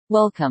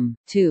Welcome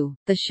to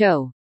the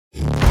show.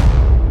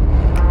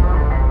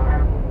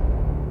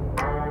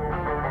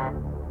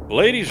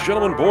 Ladies,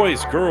 gentlemen,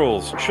 boys,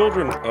 girls,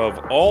 children of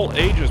all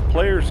ages,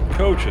 players,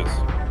 coaches,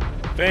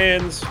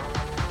 fans,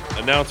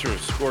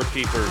 announcers,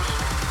 scorekeepers,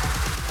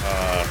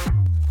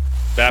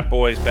 bat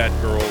boys, bat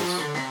girls,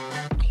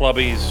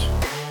 clubbies,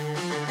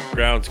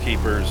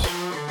 groundskeepers,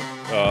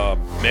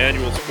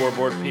 manual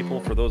scoreboard people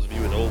for those of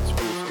you in old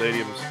school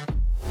stadiums,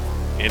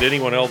 and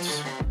anyone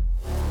else.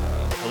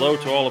 Hello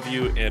to all of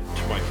you and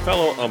to my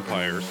fellow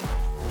umpires.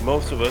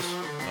 Most of us,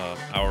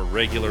 our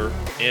regular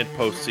and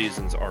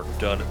postseasons are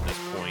done at this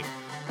point.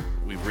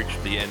 We've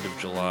reached the end of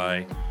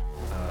July,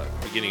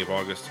 beginning of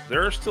August.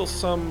 There are still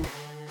some.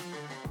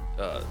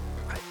 I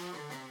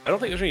don't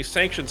think there's any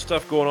sanctioned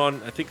stuff going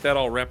on. I think that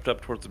all wrapped up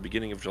towards the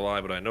beginning of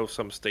July, but I know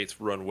some states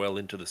run well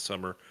into the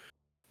summer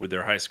with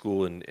their high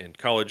school and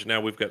college.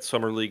 Now we've got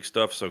summer league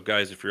stuff. So,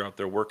 guys, if you're out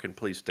there working,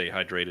 please stay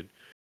hydrated.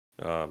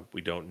 We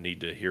don't need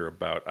to hear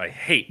about. I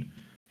hate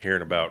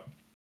hearing about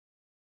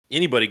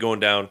anybody going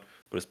down,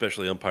 but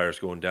especially umpires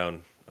going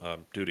down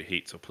due to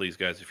heat. So please,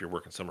 guys, if you're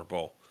working summer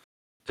ball,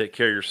 take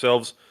care of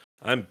yourselves.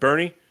 I'm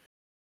Bernie.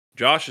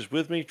 Josh is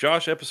with me.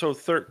 Josh, episode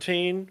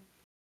 13,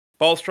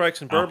 Ball Strikes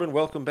and Bourbon.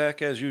 Welcome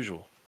back as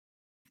usual.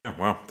 Yeah,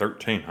 wow,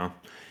 13, huh?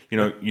 You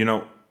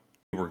know,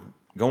 we were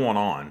going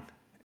on,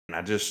 and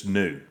I just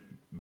knew.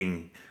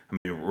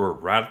 We're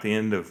right at the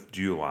end of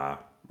July,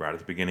 right at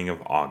the beginning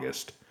of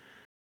August,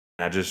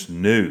 and I just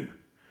knew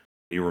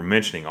you were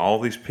mentioning all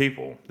these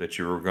people that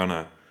you were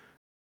gonna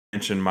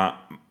mention my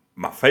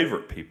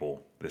favorite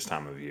people this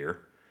time of year,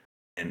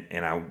 and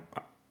I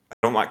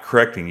don't like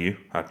correcting you.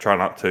 I try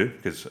not to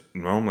because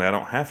normally I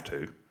don't have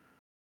to.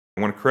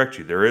 I want to correct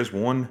you. There is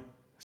one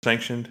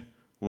sanctioned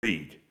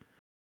league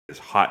that's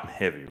hot and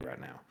heavy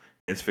right now.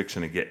 It's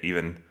fixing to get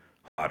even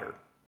hotter.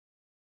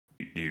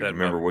 Do you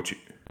remember what you?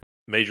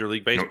 Major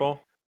League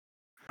Baseball?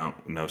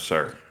 No,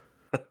 sir.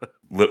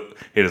 It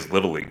is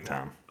Little League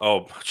time.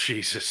 Oh,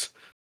 Jesus.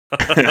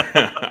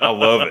 I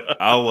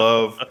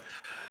love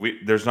it.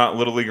 There's not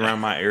Little League around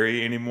my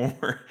area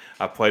anymore.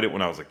 I played it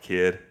when I was a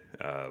kid.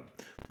 But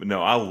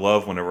no, I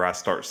love whenever I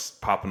start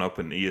popping up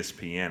in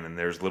ESPN and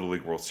there's Little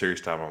League World Series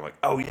time. I'm like,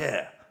 oh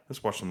yeah,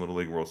 let's watch some Little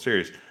League World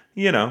Series.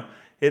 You know,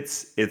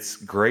 it's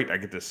great. I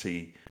get to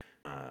see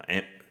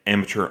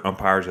amateur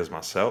umpires as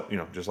myself,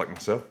 just like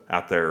myself,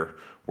 out there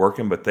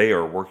working, but they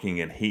are working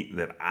in heat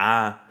that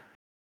I'm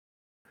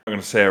not going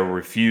to say I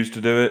refuse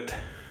to do it,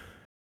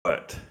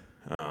 but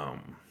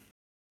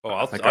I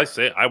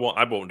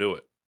won't do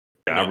it.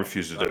 Yeah, no, I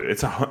refuse to do it.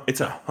 It's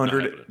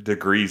 100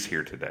 degrees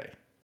here today,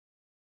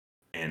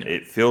 and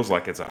it feels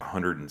like it's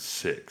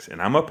 106.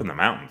 And I'm up in the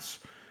mountains.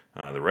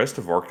 The rest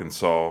of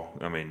Arkansas,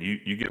 I mean,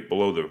 you get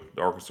below the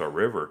Arkansas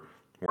River,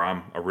 where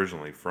I'm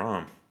originally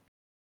from.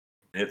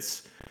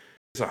 It's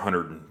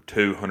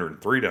 102,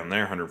 103 down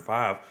there,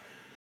 105.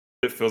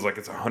 It feels like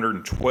it's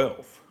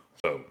 112.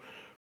 So,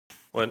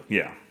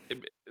 yeah.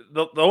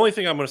 The only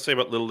thing I'm going to say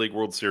about Little League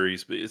World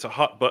Series, it's a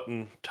hot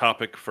button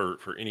topic for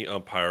any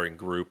umpiring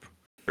group.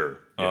 Sure.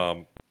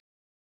 Yeah.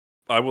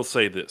 I will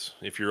say this: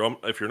 if you're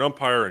an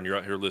umpire and you're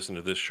out here listening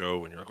to this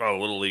show and you're like, "Oh,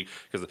 Little League,"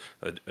 because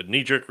a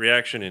knee-jerk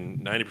reaction in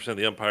 90% of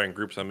the umpiring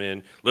groups I'm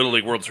in, Little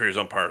League World Series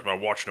umpires,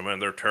 I'm watching them, man,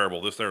 they're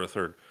terrible. This, they're the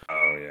third.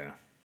 Oh yeah.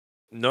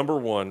 Number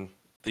one,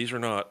 these are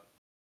not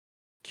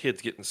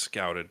kids getting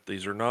scouted.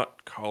 These are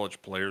not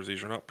college players.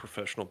 These are not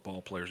professional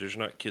ball players. These are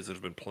not kids that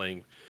have been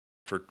playing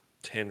for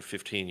 10,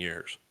 15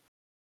 years.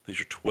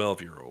 These are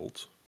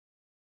 12-year-olds.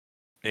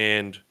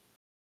 And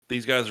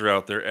these guys are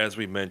out there, as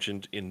we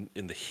mentioned, in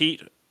the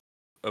heat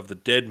of the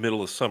dead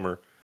middle of summer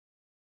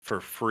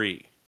for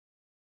free.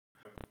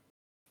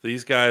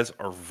 These guys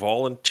are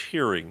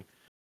volunteering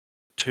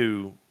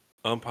to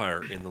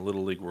umpire in the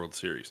Little League World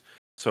Series.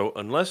 So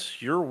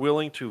unless you're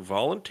willing to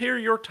volunteer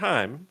your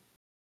time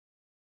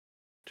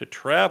to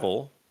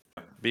travel,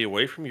 be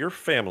away from your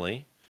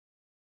family,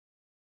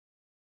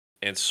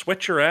 and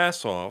sweat your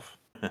ass off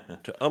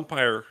to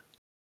umpire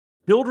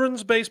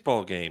children's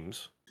baseball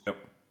games,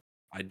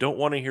 I don't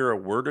want to hear a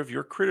word of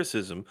your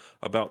criticism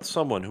about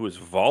someone who is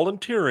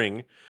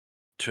volunteering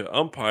to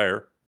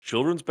umpire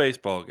children's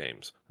baseball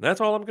games. And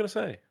that's all I'm going to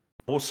say.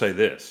 I will say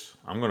this.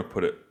 I'm going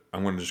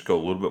to just go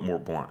a little bit more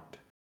blunt.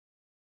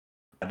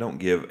 I don't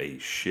give a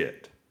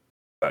shit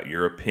about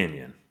your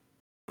opinion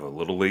of a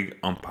Little League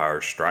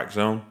umpire's strike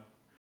zone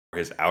or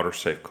his outer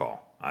safe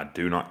call. I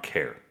do not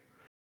care.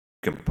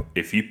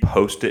 If you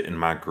post it in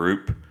my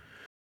group,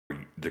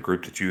 the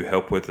group that you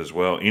help with as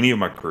well, any of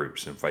my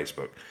groups in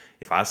Facebook,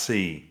 if I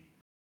see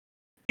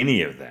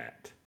any of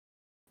that,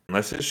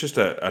 unless it's just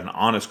an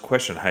honest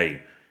question,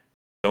 hey,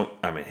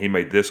 he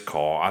made this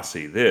call, I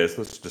see this,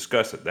 let's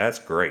discuss it. That's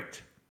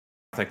great.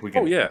 I think we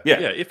can. Oh, yeah.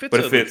 If it's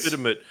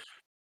legitimate.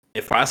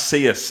 If I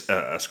see a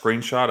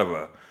screenshot of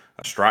a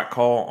strike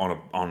call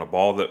on a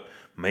ball that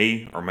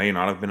may or may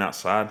not have been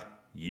outside,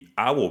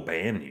 I will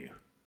ban you.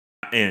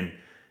 And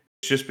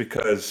it's just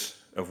because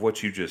of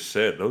what you just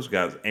said. Those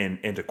guys,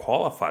 and to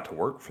qualify to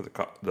work for the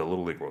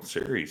Little League World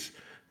Series,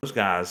 those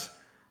guys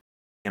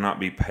cannot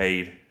be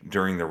paid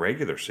during the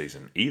regular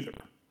season either.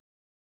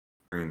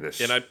 During And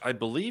this, I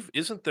believe,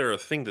 isn't there a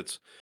thing that's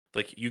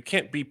like you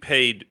can't be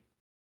paid,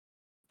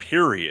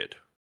 period?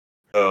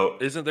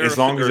 Isn't there as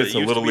long as or it it's a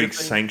used to little be a league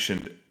thing?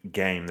 sanctioned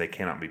game, they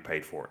cannot be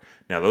paid for it.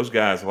 Now, those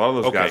guys, a lot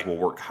of those guys Okay, will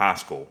work high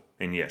school,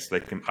 and yes, they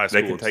can high school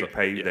and take stuff.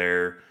 pay Yeah,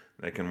 there.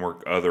 They can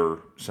work other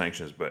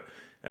sanctions, but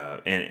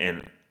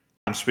and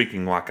I'm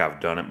speaking like I've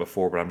done it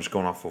before, but I'm just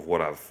going off of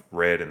what I've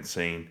read and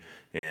seen.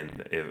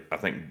 And I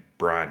think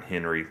Brian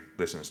Henry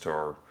listens to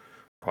our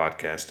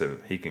podcast, and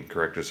he can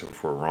correct us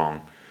if we're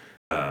wrong.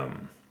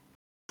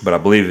 But I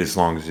believe as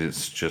long as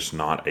it's just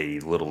not a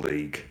little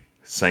league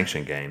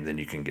sanction game, then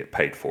you can get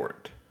paid for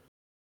it.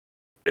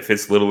 If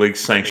it's little league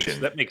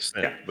sanctioned, that makes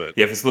sense. yeah, But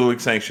yeah. If it's little league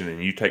sanctioned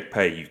and you take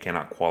pay, you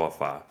cannot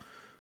qualify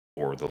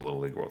for the Little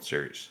League World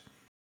Series.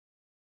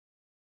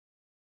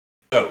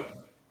 So,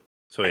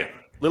 so yeah,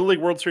 Little League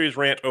World Series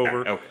rant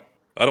over. okay,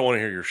 I don't want to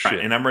hear your right, shit.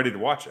 and I'm ready to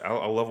watch it.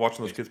 I love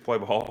watching those kids play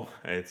ball.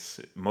 It's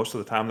most of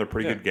the time they're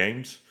pretty Yeah. good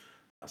games.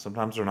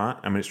 Sometimes they're not.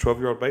 I mean, it's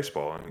 12-year-old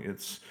baseball. I mean,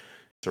 it's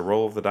a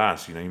roll of the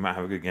dice. You know, you might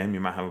have a good game, you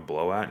might have a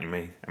blowout. You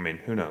may, I mean,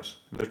 who knows?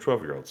 They're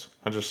 12-year-olds.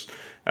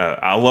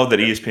 I love that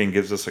Yeah. ESPN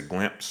gives us a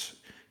glimpse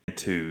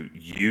into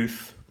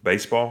youth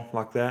baseball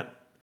like that.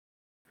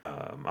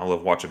 I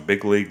love watching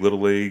big league,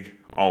 little league,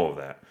 all of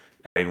that.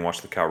 I even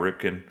watched the Cal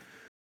Ripken.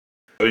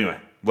 But anyway,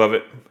 love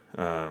it,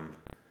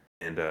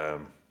 and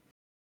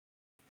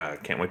I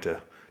can't wait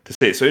to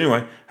see it. So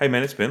anyway, hey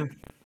man, it's been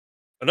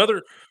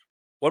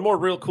One more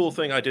real cool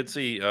thing I did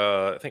see.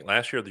 I think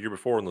last year, or the year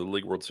before, in the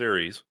League World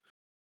Series,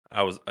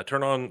 I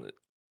turned on.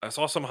 I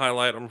saw some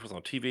highlight. I don't know if it was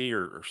on TV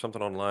or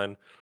something online,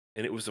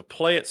 and it was a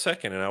play at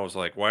second, and I was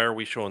like, "Why are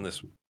we showing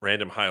this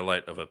random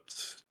highlight of a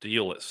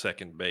steal at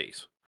second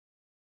base?"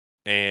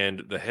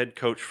 And the head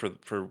coach for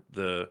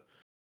the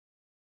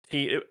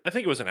I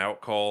think it was an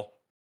out call,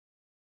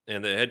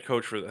 and the head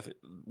coach for I think,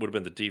 would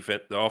have been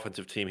the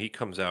offensive team. He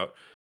comes out,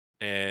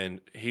 and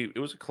it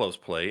was a close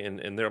play, and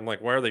there I'm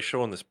like, "Why are they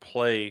showing this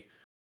play?"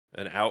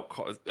 An out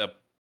call, a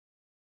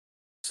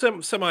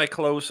semi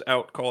close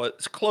out call.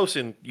 It's close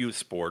in youth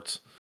sports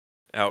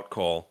out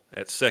call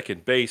at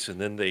second base, and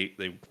then they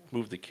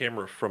moved the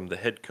camera from the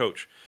head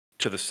coach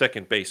to the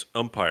second base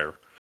umpire,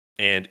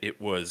 and it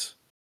was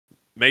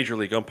Major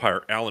League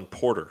umpire Alan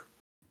Porter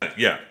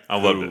yeah, I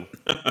loved who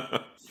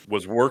it.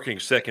 was working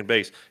second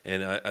base,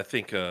 and I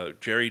think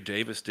Jerry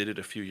Davis did it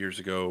a few years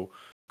ago.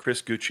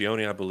 Chris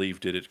Guccione, I believe,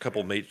 did it. A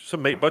couple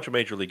bunch of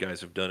major league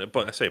guys have done it,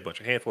 but I say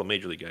a handful of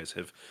major league guys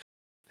have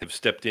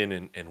stepped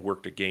in and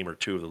worked a game or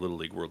two of the Little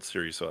League World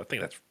Series. So I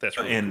think that's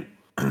really And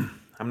cool.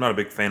 I'm not a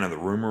big fan of the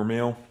rumor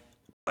mill,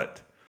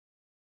 but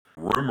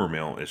rumor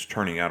mill is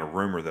turning out a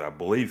rumor that I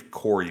believe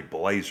Corey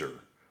Blazer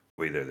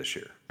will be there this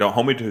year. Don't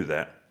hold me to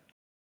that.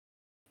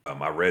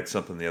 I read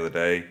something the other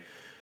day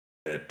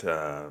that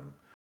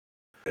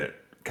that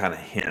kind of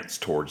hints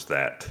towards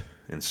that,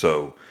 and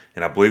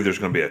I believe there's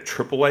going to be a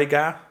AAA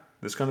guy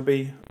that's going to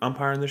be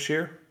umpiring this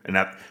year, and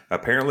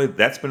apparently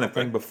that's been a Okay.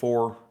 thing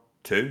before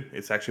too.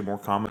 It's actually more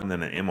common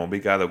than an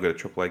MLB guy. They'll get a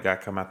AAA guy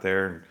come out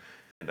there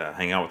and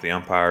hang out with the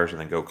umpires and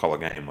then go call a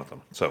game with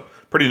them. So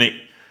pretty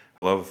neat.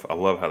 I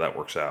love how that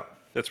works out.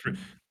 That's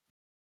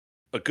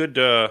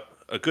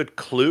a good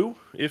clue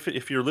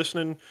if you're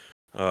listening.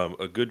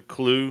 A good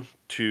clue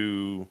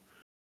to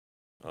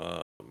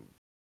um,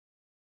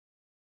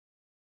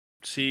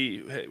 see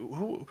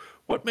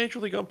what major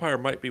league umpire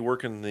might be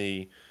working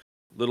the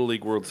Little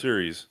League World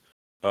Series.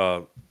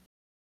 Uh,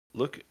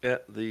 look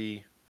at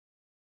the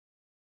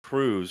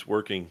crews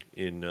working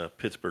in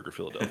Pittsburgh or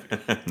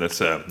Philadelphia.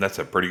 That's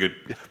a pretty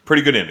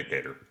good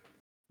indicator.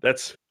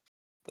 That's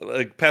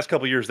like past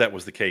couple years that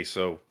was the case.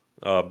 So,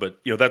 but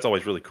that's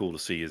always really cool to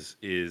see.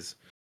 Is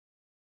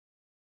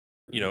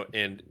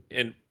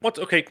and what's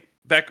okay.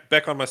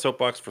 Back on my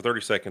soapbox for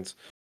 30 seconds.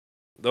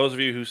 Those of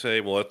you who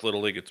say, "Well, that's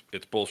Little League.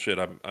 It's bullshit."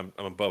 I'm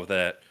above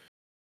that.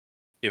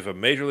 If a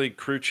major league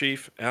crew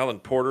chief, Alan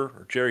Porter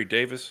or Jerry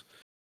Davis,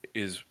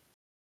 is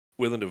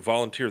willing to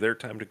volunteer their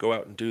time to go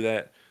out and do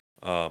that,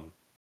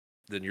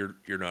 then you're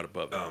not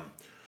above it.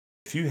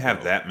 If you have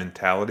So that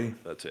mentality,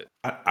 that's it.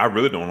 I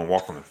really don't want to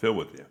walk on the field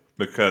with you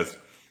because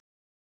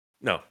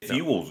No, if no.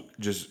 you will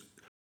just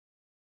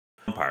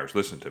umpires,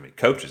 listen to me,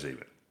 coaches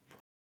even,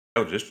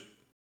 just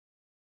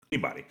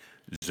anybody,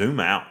 zoom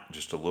out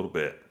just a little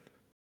bit,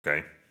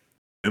 okay?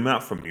 Zoom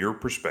out from your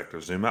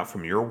perspective, zoom out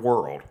from your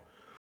world,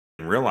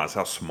 and realize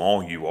how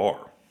small you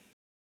are.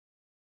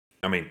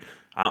 I mean,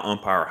 I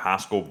umpire high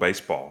school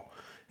baseball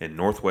in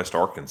Northwest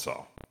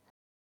Arkansas.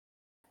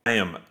 I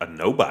am a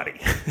nobody.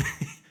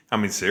 I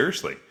mean,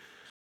 seriously.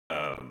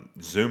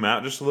 Zoom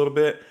out just a little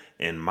bit,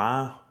 and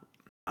I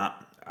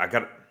got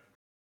to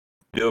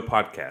do a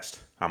podcast.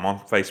 I'm on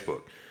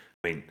Facebook.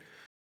 I mean,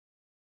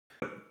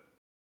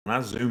 when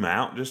I zoom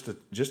out just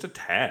a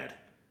tad,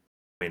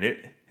 I mean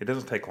it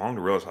doesn't take long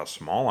to realize how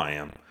small I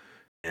am,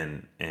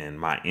 and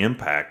my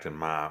impact and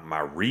my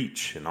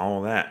reach and all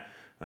of that.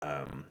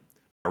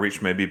 My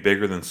reach may be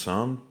bigger than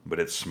some, but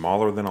it's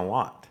smaller than a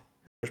lot.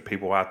 There's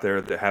people out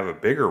there that have a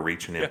bigger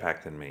reach and Yeah.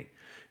 impact than me.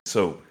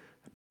 So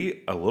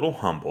be a little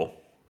humble.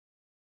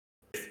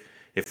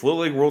 If Little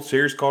League World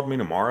Series called me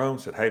tomorrow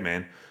and said, "Hey,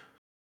 man,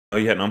 oh,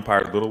 you hadn't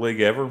umpired Little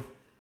League ever?"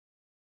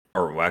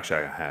 Or, well,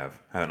 actually, I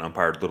have. I haven't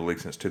umpired Little League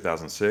since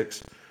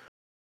 2006.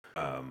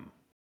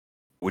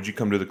 Would you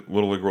come to the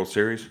Little League World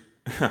Series?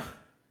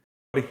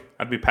 Buddy,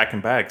 I'd be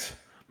packing bags,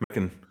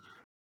 making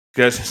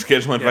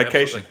scheduling Yeah,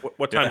 vacation. absolutely. Like,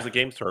 what time's the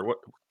game start? What?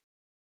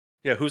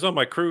 Yeah, who's on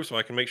my crew so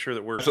I can make sure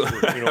that we're Absolutely,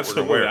 you know what we're gonna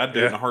absolutely. wear. I'd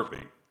do it in a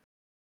heartbeat.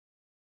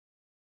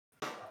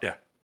 Yeah.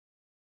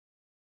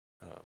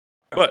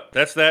 But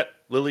that's that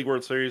Little League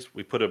World Series.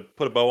 We put a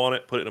bow on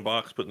it, put it in a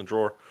box, put it in the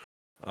drawer.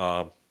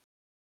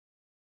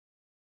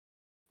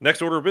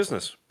 Next order of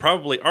business,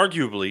 probably,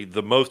 arguably,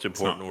 the most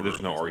important order.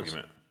 There's no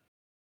argument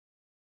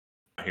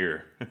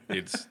here.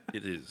 It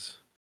is.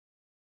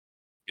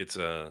 It's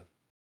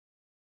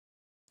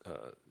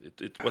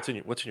what's in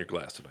your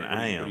glass tonight? What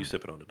are you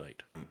sipping on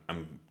tonight?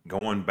 I'm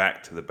going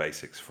back to the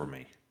basics for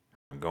me.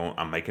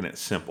 I'm making it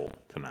simple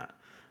tonight.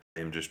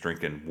 I'm just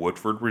drinking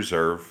Woodford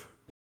Reserve,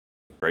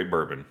 great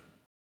bourbon,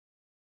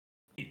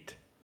 neat,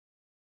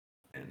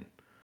 and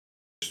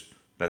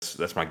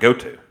that's my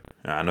go-to.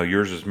 I know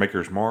yours is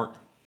Maker's Mark.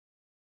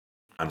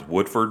 Mine's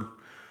Woodford.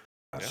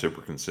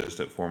 Super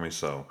consistent for me.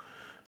 So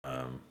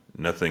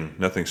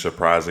nothing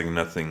surprising,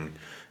 nothing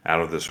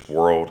out of this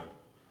world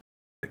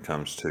when it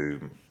comes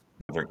to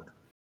drink.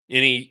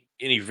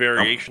 Any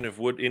variation of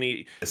wood?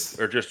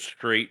 Or just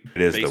straight?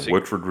 It is the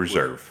Woodford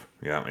Reserve.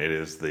 Yeah, it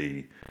is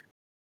the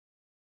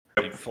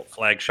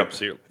flagship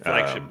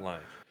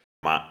line.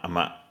 I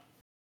might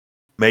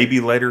maybe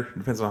later,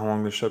 depends on how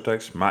long this show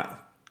takes. Might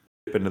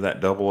dip into that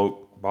double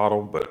oak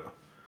bottle, but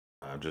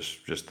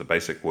just the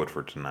basic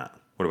Woodford tonight.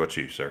 What about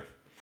you, sir?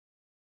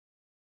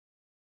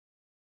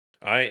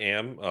 I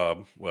am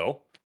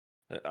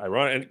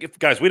ironic. And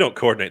guys, we don't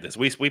coordinate this.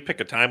 We pick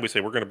a time. We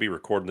say we're going to be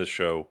recording this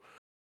show,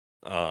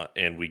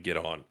 and we get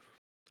on.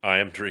 I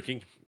am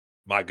drinking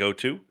my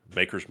go-to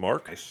Maker's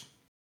Mark. Nice.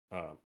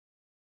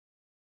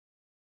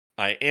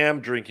 I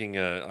am drinking.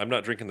 I'm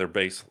not drinking the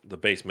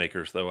base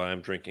makers though. I am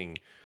drinking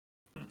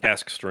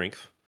Cask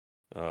Strength,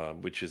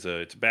 which is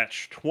it's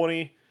batch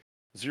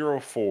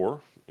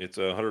 2004. It's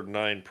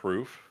 109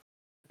 proof,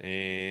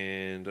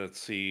 and let's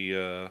see.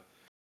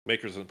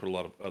 Makers doesn't put a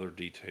lot of other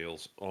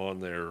details on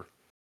their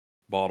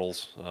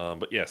bottles,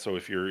 but yeah. So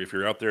if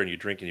you're out there and you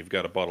drink and you've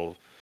got a bottle of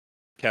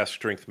Cask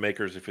Strength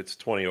Makers, if it's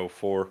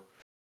 2004,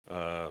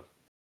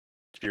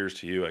 cheers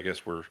to you. I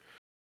guess we're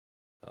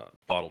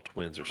bottle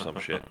twins or some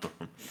shit.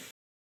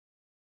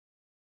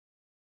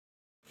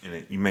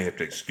 And you may have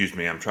to excuse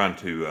me. I'm trying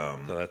to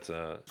So that's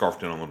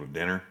scarf in a little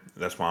dinner.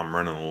 That's why I'm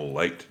running a little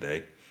late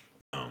today.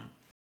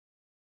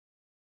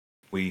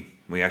 We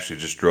actually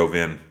just drove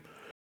in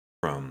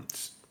from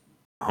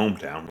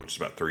hometown, which is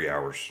about 3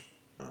 hours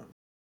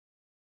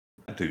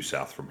due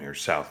south from here,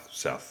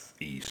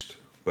 southeast.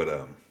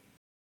 But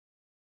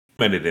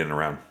made it in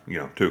around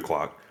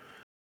 2:00.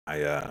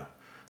 I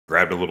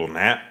grabbed a little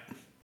nap,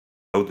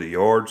 mowed the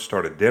yard,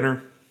 started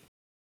dinner,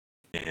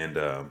 and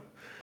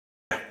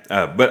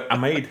but I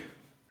made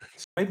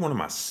one of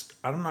my.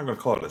 I'm not going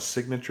to call it a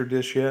signature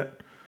dish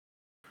yet.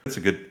 It's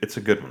a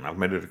good one. I've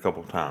made it a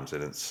couple of times,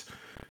 and it's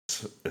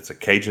a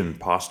Cajun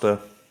pasta,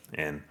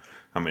 and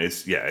I mean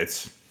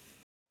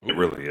it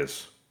really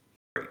is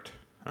great.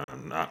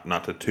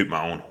 Not to toot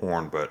my own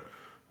horn, but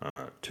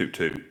toot,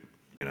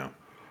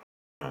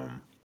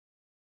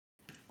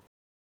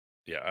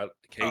 Yeah,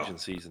 Cajun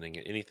seasoning,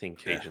 anything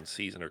Cajun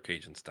season or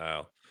Cajun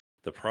style.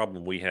 The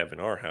problem we have in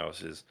our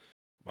house is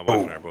my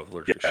wife and I are both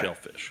allergic to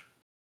shellfish.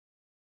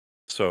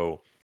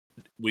 So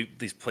we have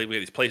these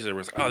places where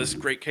it's like, oh, this is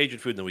great Cajun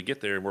food, and then we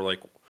get there and we're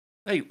like,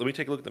 hey, let me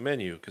take a look at the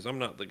menu, because I'm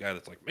not the guy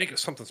that's like, make us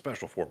something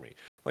special for me.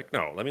 Like,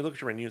 no, let me look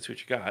at your menu and see what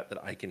you got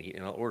that I can eat,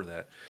 and I'll order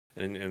that.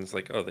 And it's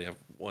like, oh, they have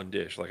one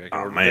dish. Like, I can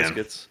order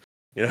biscuits.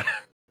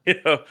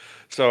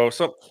 So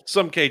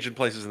some Cajun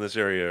places in this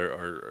area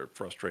are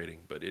frustrating.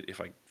 But if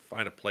I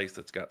find a place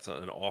that's got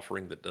an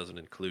offering that doesn't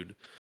include,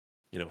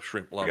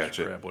 shrimp,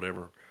 lobster, crab,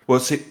 whatever. Well,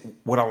 see,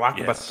 what I like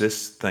about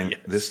this thing,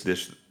 this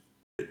dish,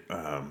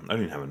 I don't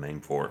even have a name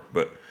for it,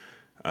 but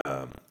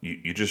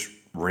you just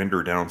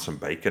render down some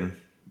bacon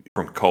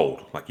from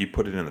cold. Like, you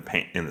put it in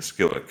the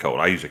skillet cold.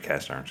 I use a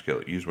cast iron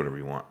skillet. Use whatever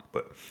you want,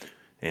 but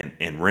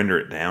and render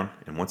it down.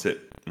 And once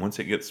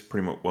it gets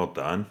pretty much well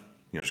done,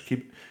 just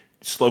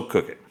slow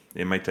cook it.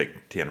 It may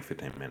take 10 or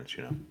 15 minutes,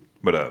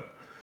 but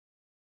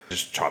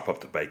just chop up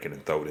the bacon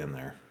and throw it in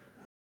there.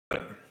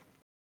 But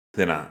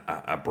then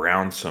I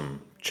brown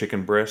some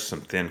chicken breasts, some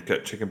thin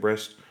cut chicken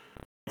breasts.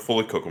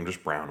 Fully cook them,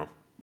 just brown them.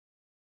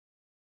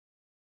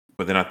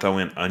 But then I throw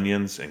in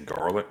onions and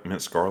garlic,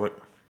 minced garlic,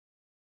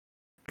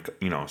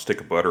 a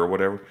stick of butter or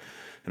whatever,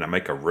 and I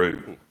make a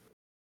roux.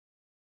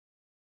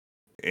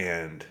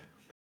 And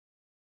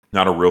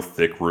not a real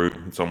thick roux.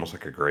 It's almost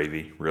like a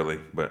gravy, really.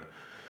 But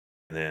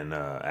then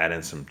add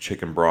in some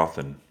chicken broth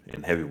and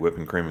heavy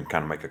whipping cream and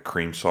kind of make a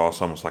cream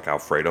sauce, almost like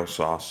Alfredo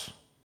sauce.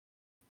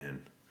 And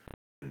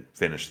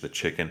finish the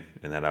chicken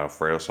in that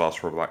Alfredo sauce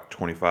for like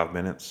 25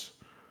 minutes.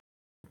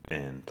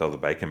 And throw the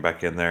bacon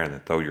back in there, and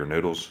then throw your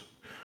noodles.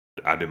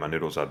 I do my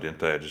noodles al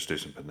dente. I just do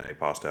some penne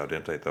pasta al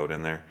dente, throw it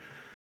in there,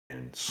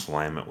 and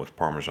slam it with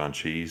Parmesan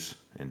cheese.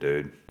 And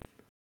dude,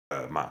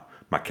 my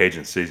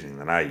Cajun seasoning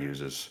that I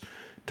use is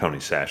Tony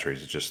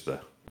Chachere's. It's just the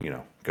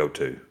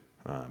go-to.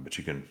 But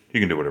you can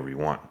do whatever you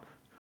want,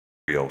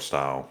 Creole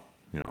style,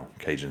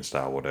 Cajun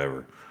style,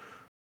 whatever.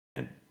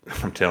 And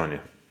I'm telling you,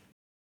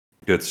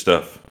 good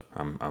stuff.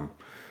 I'm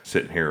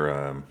sitting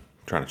here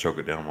trying to choke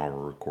it down while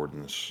we're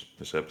recording this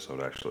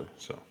episode, actually.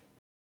 So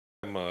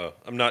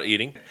I'm not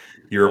eating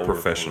you're a while we're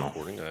professional.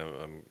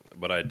 recording.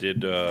 But I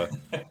did.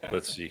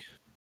 Let's see.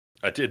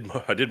 I did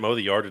mow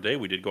the yard today.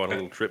 We did go on a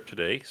little trip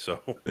today. So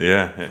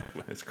Yeah,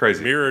 it's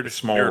crazy. mirrored It's a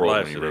small mirrored world when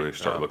lives you today. really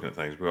start looking at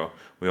things.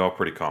 We all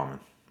pretty common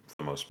for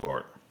the most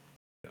part.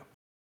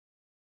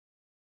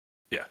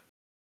 Yeah.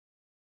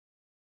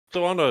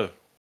 So on to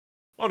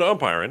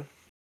umpiring.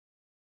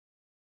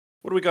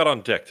 What do we got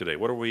on deck today?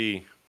 What are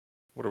we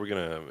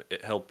gonna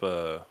help?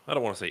 I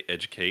don't want to say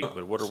educate,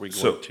 but what are we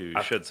So going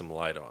to shed some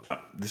light on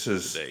this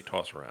is today?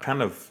 Toss around.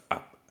 kind of I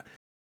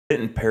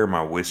didn't pair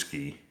my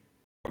whiskey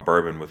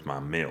bourbon with my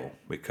meal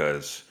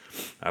because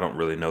I don't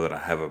really know that I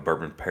have a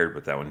bourbon paired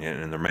with that one yet,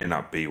 and there may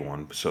not be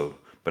one. So,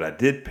 but I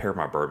did pair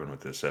my bourbon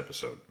with this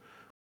episode.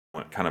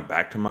 Went kind of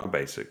back to my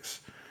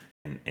basics,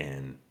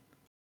 and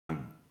I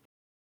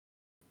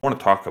want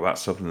to talk about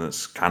something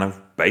that's kind of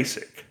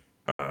basic.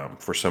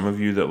 For some of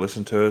you that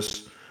listen to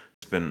us,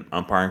 it's been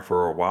umpiring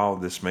for a while.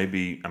 This may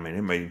be, I mean,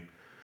 it may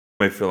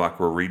feel like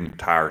we're reading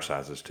tire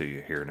sizes to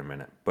you here in a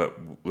minute, but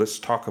let's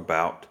talk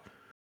about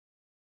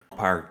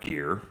umpire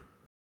gear,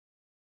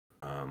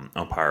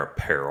 umpire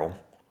apparel,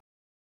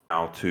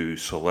 how to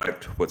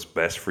select what's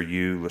best for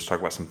you. Let's talk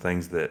about some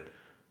things that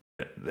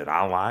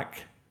I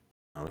like.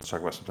 Let's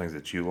talk about some things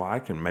that you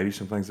like, and maybe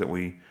some things that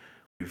we've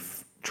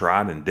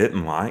tried and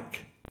didn't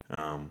like.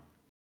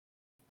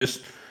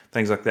 Just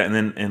things like that,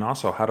 and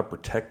also how to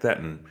protect that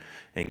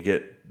and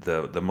get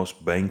the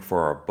most bang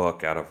for our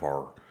buck out of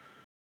our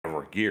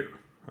gear.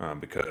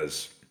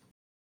 Because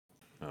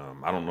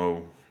I don't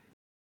know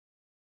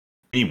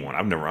anyone.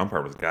 I've never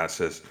umpired with a guy that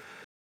says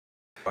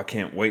I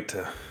can't wait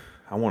to.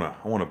 I want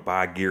to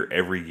buy gear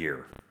every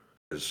year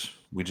because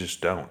we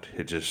just don't.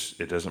 It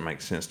doesn't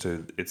make sense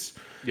to. It's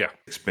Yeah.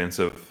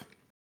 expensive,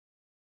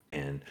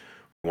 and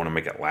we want to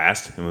make it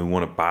last, and we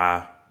want to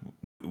buy.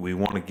 We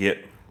want to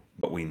get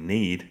what we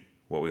need,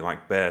 what we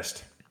like best.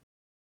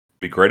 It'd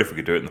be great if we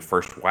could do it in the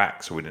first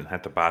whack, so we didn't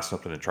have to buy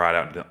something and try it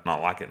out and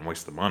not like it and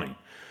waste the money.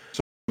 So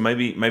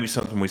maybe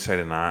something we say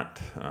tonight.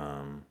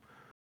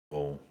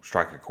 Will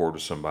strike a chord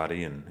with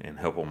somebody and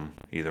help them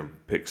either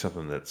pick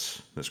something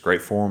that's great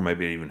for them.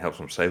 Maybe it even helps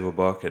them save a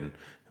buck, and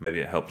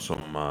maybe it helps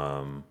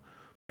them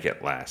make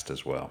it last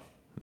as well.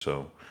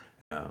 So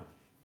uh,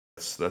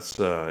 that's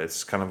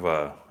it's kind of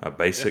a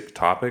basic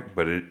topic,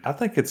 but I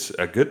think it's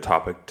a good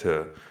topic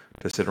to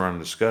sit around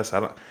and discuss. I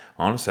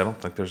don't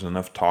think there's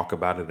enough talk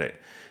about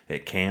it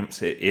at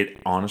camps. It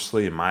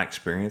honestly, in my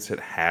experience, it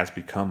has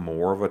become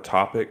more of a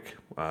topic.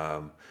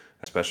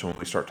 Especially when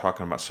we start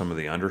talking about some of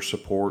the under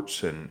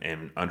supports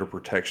and under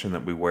protection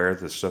that we wear,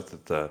 the stuff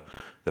that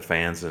the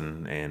fans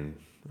and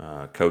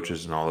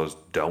coaches and all those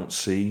don't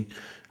see.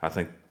 I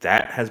think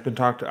that has been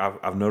talked.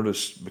 I've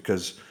noticed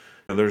because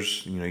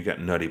there's you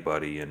got Nutty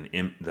Buddy and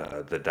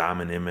the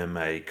Diamond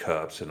MMA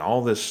cups and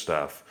all this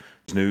stuff.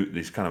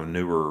 These kind of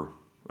newer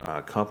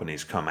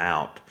companies come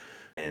out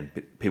and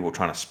people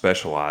trying to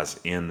specialize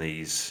in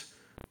these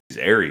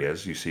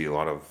areas. You see a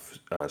lot of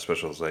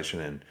specialization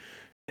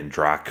in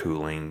dry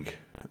cooling,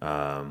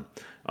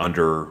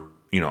 under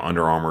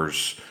Under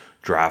Armour's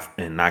dry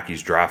and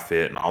Nike's dry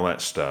fit and all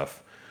that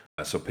stuff.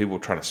 So people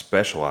trying to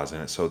specialize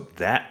in it. So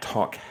that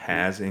talk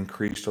has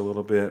increased a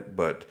little bit,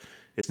 but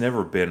it's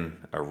never been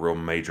a real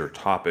major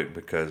topic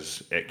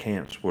because at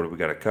camps, what do we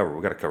got to cover?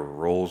 We got to cover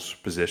rules,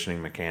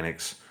 positioning,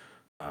 mechanics,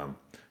 um,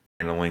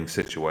 handling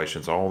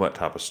situations, all that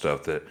type of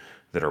stuff that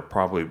are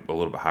probably a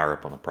little bit higher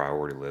up on the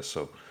priority list.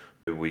 So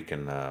maybe we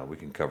can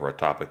cover a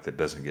topic that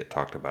doesn't get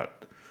talked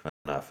about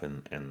enough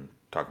and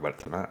talk about it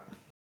tonight.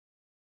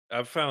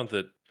 I've found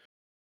that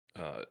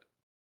uh,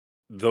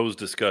 those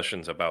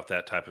discussions about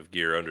that type of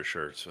gear,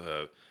 undershirts,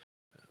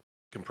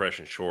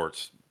 compression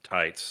shorts,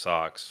 tights,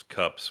 socks,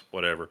 cups,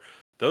 whatever,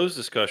 those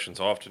discussions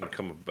often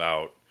come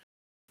about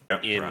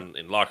Yep, right.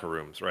 in locker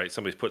rooms, right?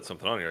 Somebody's putting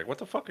something on, you're like, what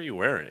the fuck are you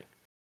wearing?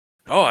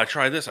 Oh, I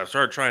tried this. I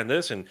started trying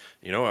this, and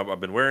I've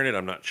been wearing it.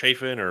 I'm not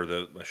chafing, or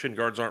my shin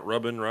guards aren't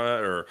rubbing right,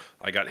 or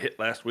I got hit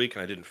last week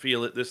and I didn't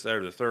feel it. This, that,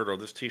 or the third, or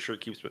this T-shirt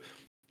keeps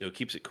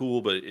it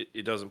cool, but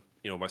it doesn't.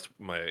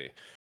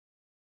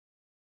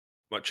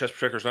 My chest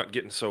protector's not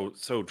getting so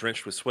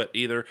drenched with sweat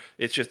either.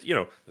 It's just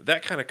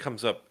that kind of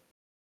comes up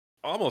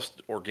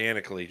almost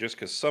organically, just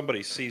because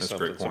somebody sees That's a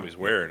something great point. somebody's Yep.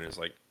 wearing and is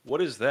like,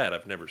 "What is that?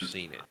 I've never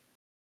seen it."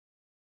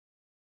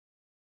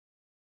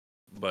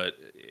 But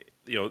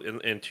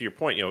and to your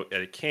point,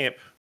 at a camp,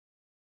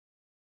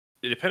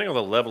 depending on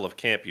the level of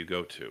camp you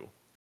go to,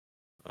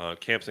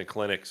 camps and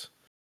clinics,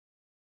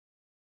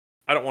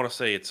 I don't want to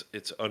say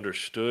it's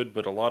understood,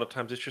 but a lot of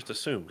times it's just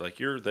assumed. Like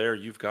you're there,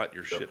 you've got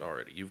your Yep. shit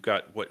already. You've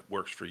got what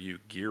works for you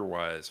gear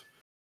wise.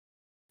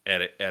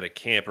 at a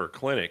camp or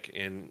clinic,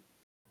 and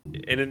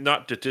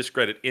not to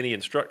discredit any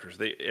instructors.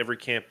 Every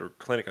camp or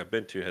clinic I've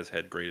been to has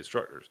had great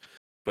instructors,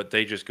 but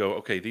they just go,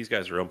 okay, these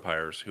guys are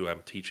umpires who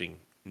I'm teaching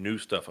new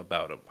stuff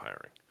about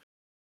umpiring.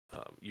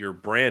 Your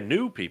brand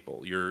new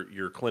people,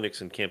 your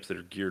clinics and camps that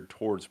are geared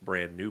towards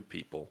brand new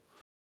people,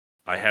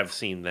 I have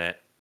seen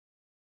that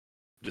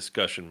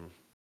discussion.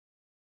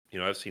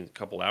 I've seen a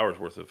couple hours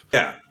worth of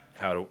Yeah,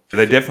 how to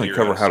they fit definitely gear,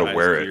 how cover to how to size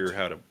wear gear, it.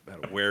 how to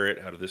wear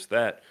it, how to this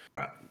that.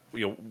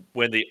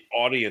 When the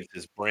audience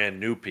is brand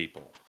new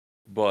people,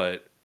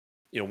 but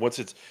once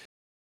it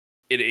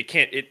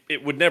can't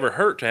it would never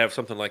hurt to have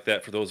something like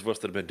that for those of us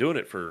that have been doing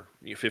it for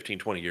 15,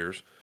 20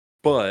 years,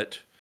 but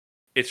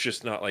it's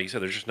just not, like you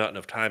said, there's just not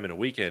enough time in a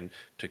weekend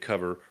to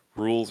cover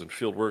rules and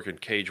field work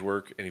and cage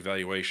work and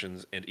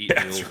evaluations and eat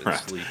Yeah, meals that's and right.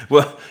 sleep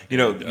Well,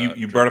 and you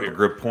drink brought up a beer.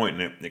 good point,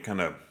 and it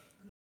kind of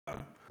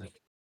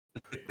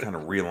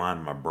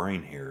realigned my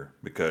brain here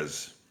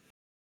because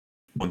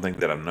one thing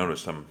that I've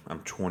noticed, I'm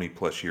 20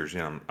 plus years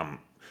in. I'm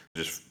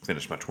just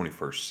finished my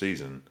 21st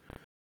season,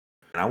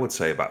 and I would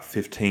say about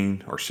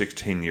 15 or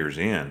 16 years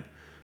in,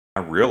 I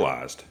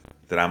realized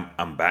that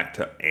I'm back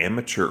to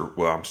amateur.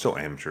 Well, I'm still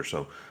amateur,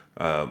 so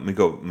let me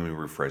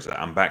rephrase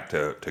that. I'm back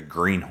to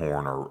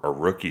greenhorn or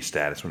rookie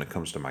status when it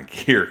comes to my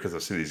gear because I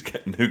see these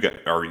new guys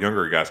or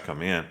younger guys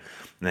come in and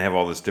they have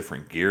all this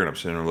different gear, and I'm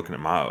sitting there looking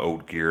at my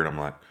old gear, and I'm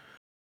like,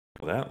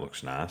 well, that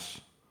looks nice,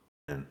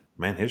 and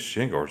man, his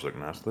shin guards look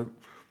nice. Look,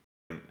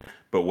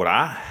 but what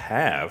I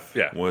have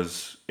Yeah.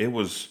 was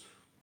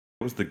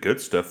the good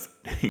stuff,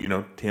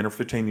 10 or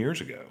 15 years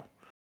ago.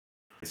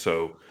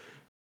 So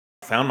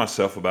I found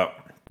myself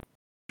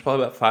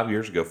probably about 5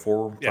 years ago,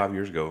 four, Yeah. 5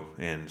 years ago,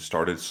 and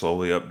started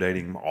slowly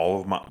updating all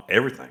of my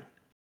everything.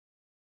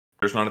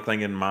 There's not a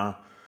thing in my,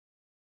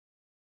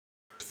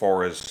 as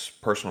far as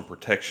personal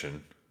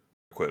protection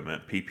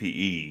equipment,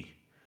 PPE,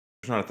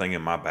 there's not a thing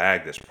in my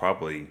bag that's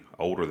probably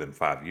older than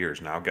 5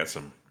 years. Now I've got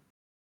some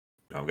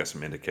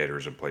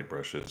indicators and plate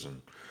brushes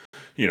and,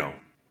 you know,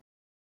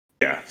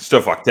 yeah,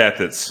 stuff like that.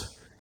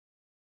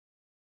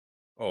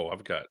 Oh,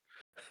 I've got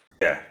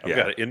Yeah.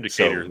 an So,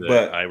 indicator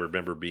that I but,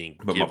 remember being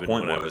but my given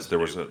point when I was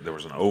was new. there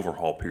was an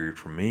overhaul period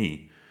for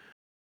me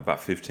about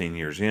 15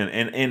 years in,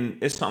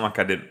 and it's not like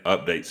I didn't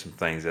update some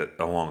things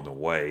along the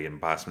way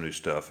and buy some new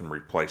stuff and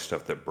replace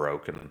stuff that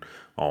broke and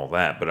all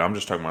that. But I'm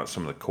just talking about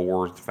some of the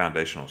core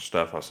foundational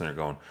stuff. I was sitting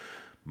there going,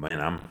 man,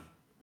 I'm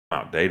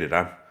outdated.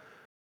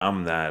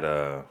 I'm that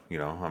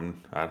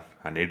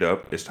I need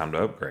to it's time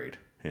to upgrade,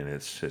 and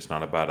it's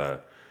not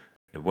about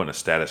it wasn't a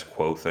status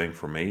quo thing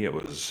for me. It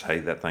was, hey,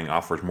 that thing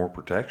offers more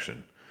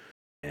protection.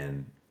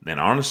 And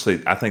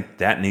honestly, I think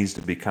that needs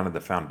to be kind of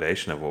the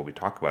foundation of what we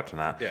talk about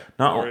tonight. Yeah.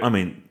 Not, I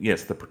mean,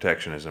 yes, the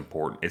protection is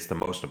important. It's the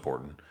most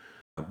important,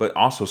 but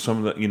also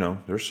some of the,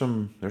 there's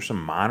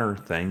some minor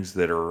things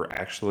that are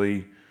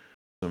actually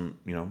some,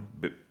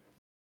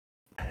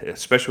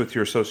 especially with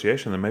your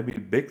association, there may be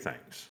big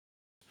things.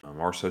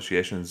 Our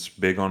association's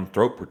big on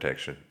throat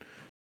protection,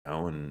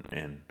 Well,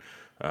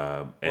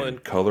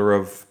 and color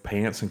of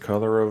pants and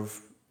color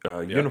of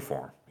yeah.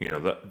 uniform,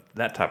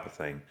 that type of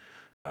thing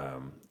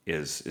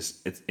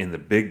is it's in the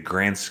big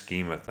grand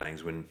scheme of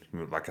things. When,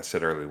 like I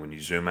said earlier, when you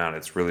zoom out,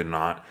 it's really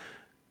not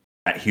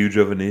that huge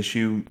of an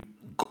issue,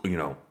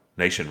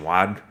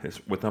 nationwide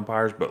with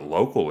umpires, but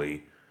locally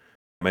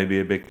it may be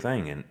a big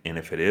thing. And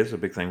if it is a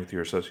big thing with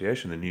your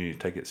association, then you need to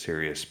take it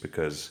serious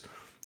because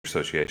your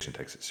association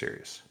takes it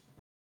serious.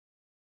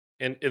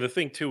 And the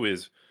thing too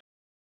is,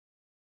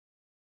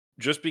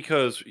 just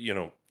because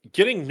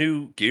getting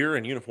new gear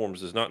and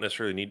uniforms does not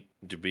necessarily need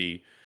to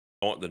be,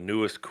 I want the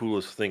newest,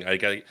 coolest thing. I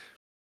got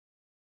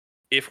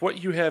If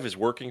what you have is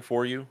working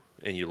for you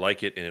and you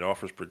like it and it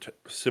offers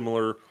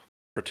similar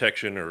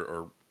protection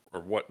or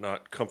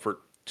whatnot comfort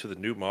to the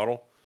new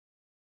model,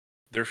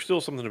 there's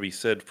still something to be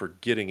said for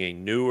getting a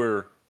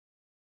newer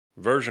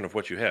version of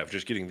what you have.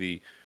 Just getting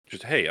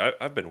just, hey,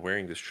 I've been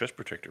wearing this chest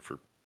protector for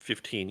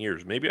 15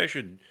 years. Maybe I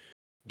should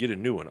get a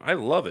new one. I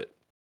love it.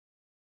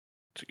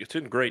 It's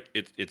been great.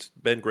 It's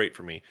been great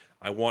for me.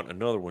 I want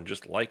another one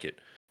just like it.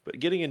 But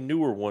getting a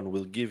newer one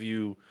will give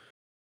you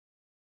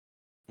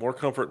more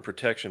comfort and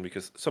protection,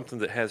 because something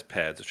that has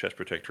pads, a chest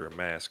protector, a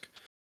mask,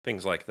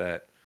 things like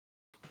that,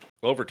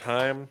 over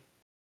time,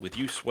 with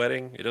you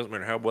sweating, it doesn't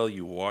matter how well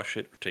you wash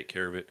it or take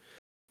care of it,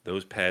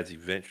 those pads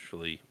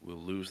eventually will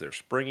lose their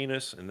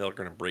springiness and they're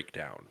going to break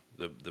down.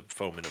 The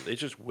foam in them, they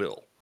just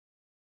will.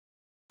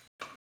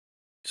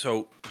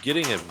 So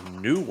getting a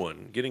new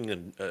one,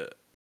 getting a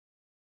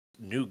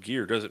new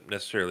gear doesn't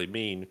necessarily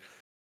mean,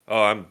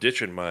 oh, I'm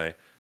ditching my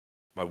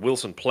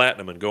Wilson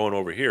Platinum and going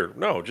over here.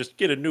 No, just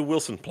get a new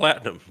Wilson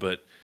Platinum.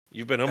 But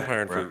you've been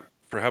umpiring Right.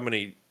 for how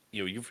many?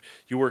 You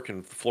work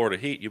in Florida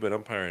Heat. You've been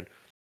umpiring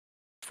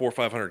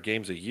 400-500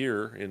 games a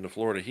year in the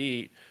Florida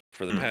Heat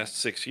for the Mm. past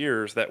 6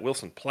 years. That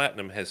Wilson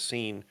Platinum has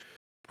seen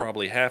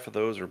probably half of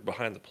those are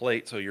behind the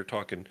plate. So you're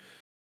talking,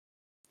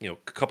 a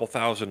couple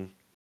thousand,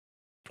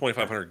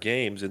 2,500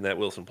 games in that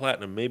Wilson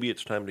Platinum. Maybe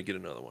it's time to get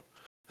another one.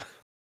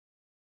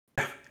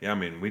 Yeah, I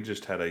mean, we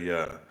just had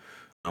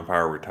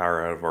umpire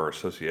retire out of our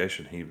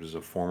association. He was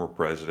a former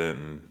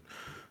president,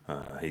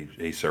 and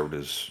he served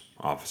as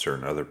officer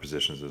in other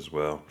positions as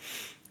well.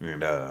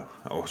 And I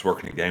was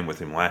working a game with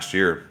him last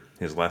year,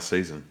 his last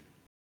season,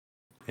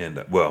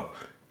 and well,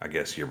 I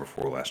guess year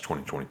before last,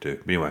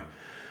 2022. But anyway,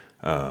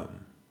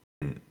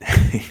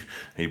 he,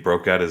 he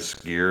broke out his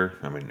gear.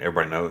 I mean,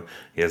 everybody knows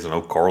he has an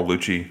old Carl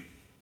Lucci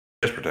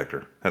chest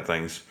protector. That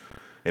thing's,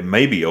 it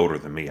may be older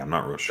than me. I'm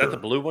not real Is that the sure.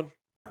 blue one?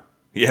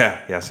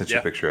 Yeah, I sent you a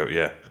Yeah. picture of it.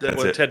 Yeah, That that's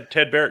one, it.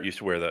 Ted Barrett used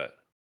to wear that.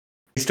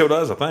 He still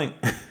does, I think.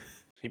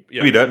 He, Maybe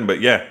he yeah. doesn't, but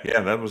yeah,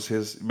 that was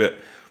his. But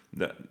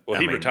Well, I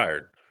he mean,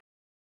 retired.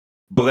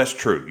 well, that's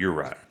true. You're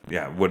right.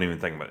 Yeah, I wouldn't even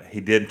think about it. He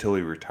did until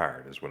he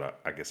retired, is what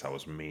I guess I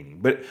was meaning.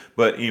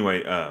 But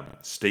anyway,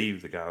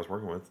 Steve, the guy I was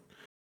working with,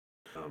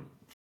 um,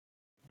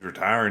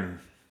 retiring,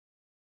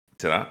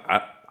 said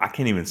I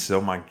can't even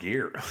sell my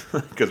gear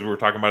because we were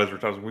talking about his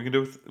retirement. We can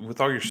do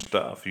with all your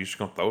stuff. You just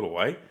gonna throw it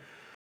away?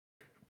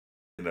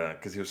 And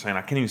because he was saying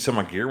I can't even sell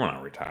my gear when I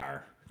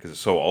retire because it's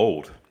so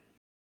old.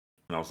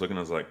 And I was looking, I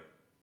was like,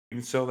 you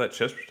can sell that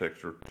chest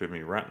protector to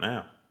me right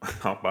now.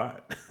 I'll buy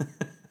it.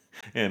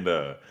 And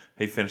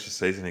he finished the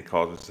season. He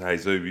called me and said, "Hey,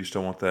 Zoob, you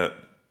still want that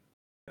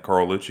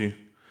Carl Lucci?" I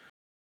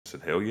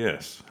said, "Hell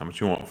yes. How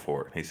much you want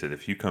for it?" He said,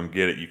 "If you come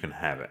get it, you can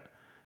have it."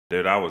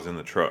 Dude, I was in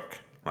the truck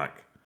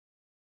like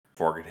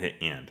before I could hit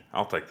end.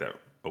 I'll take that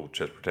old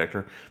chest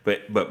protector.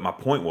 But my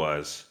point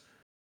was,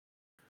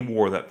 he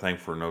wore that thing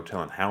for no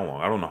telling how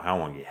long. I don't know how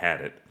long he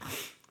had it,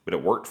 but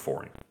it worked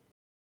for him.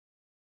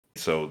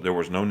 So there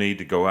was no need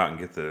to go out and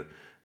get the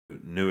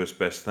newest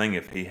best thing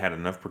if he had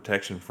enough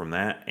protection from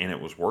that and it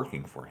was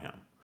working for him.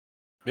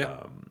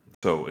 Yeah.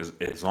 So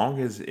as long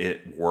as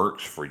it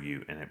works for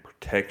you and it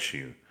protects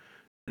you,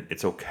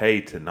 it's okay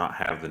to not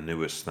have the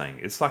newest thing.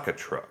 It's like a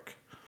truck.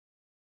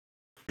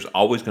 There's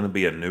always going to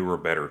be a newer,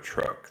 better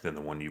truck than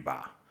the one you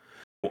buy.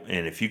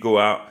 And if you go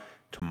out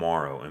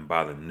tomorrow and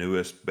buy the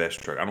newest,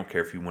 best truck, I don't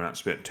care if you went out and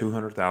spent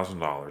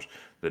 $200,000,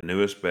 the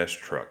newest, best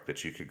truck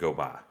that you could go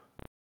buy,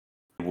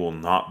 it will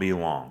not be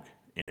long,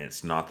 and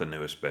it's not the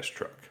newest, best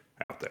truck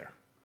out there.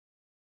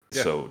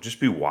 Yeah. So just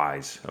be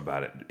wise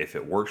about it. If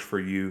it works for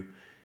you,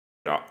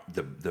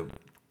 the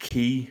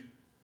key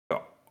to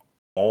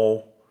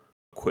all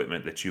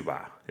equipment that you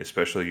buy,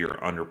 especially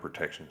your under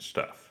protection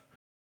stuff,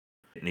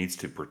 it needs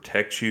to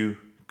protect you,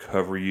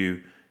 cover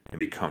you, and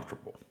be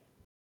comfortable.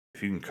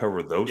 If you can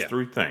cover those Yeah.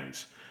 three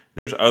things,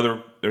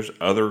 there's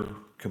other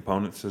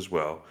components as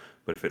well.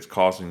 But if it's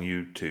causing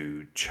you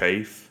to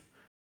chafe,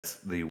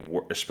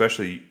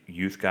 especially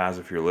youth guys,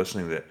 if you're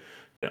listening that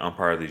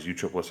umpire these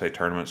USSSA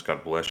tournaments,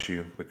 God bless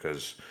you,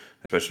 because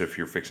especially if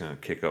you're fixing to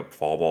kick up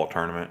fall ball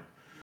tournament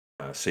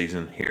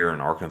season here in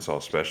Arkansas,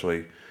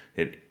 especially,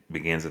 it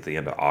begins at the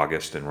end of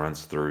August and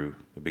runs through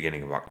the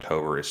beginning of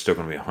October. It's still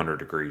going to be 100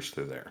 degrees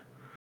through there.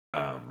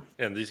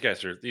 And these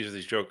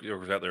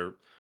jokers out there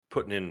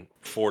putting in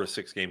 4 to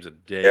 6 games a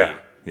day.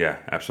 Yeah,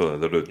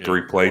 absolutely. They'll do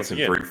three plates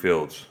and three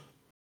fields.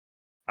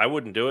 I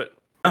wouldn't do it.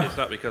 It's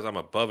not because I'm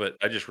above it.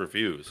 I just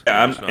refuse.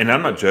 Yeah,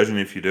 I'm not judging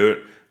if you do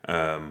it,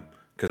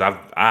 because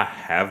I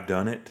have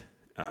done it,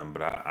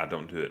 but I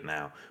don't do it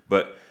now.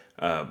 But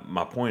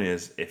my point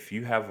is, if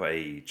you have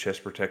a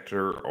chest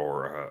protector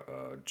or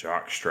a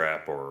jock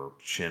strap or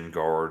shin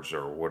guards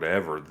or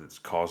whatever that's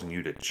causing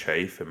you to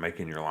chafe and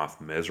making your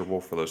life miserable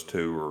for those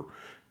 2 or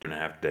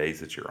 2.5 days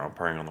that you're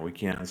umpiring on the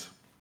weekends,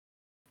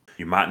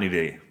 you might need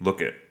to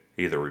look at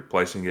either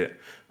replacing it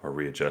or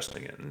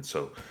readjusting it. And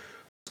so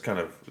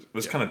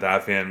let's kind of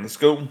dive in. Let's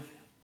go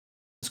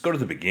to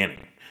the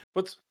beginning.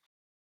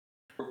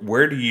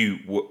 Where do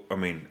you? I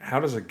mean, how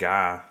does a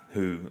guy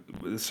who,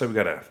 let's say we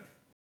got a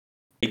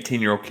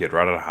 18-year-old kid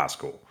right out of high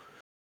school?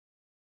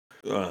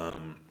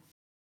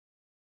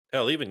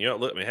 Hell, even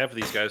look. I mean, half of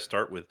these guys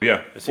start with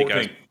Yeah, I see 14.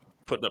 guys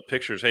putting up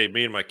pictures. Hey,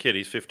 me and my kid.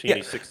 He's 15. Yeah,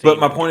 He's 16. but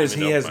my point is,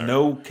 Come in he to has umpire.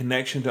 no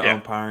connection to Yeah.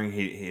 umpiring.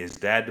 His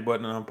dad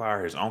wasn't an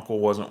umpire. His uncle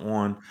wasn't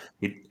one.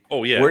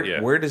 Oh yeah,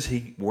 Where does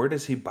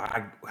he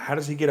buy? How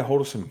does he get a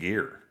hold of some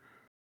gear?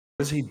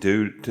 What does he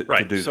do to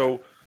do So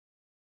that?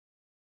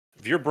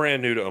 if you're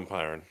brand new to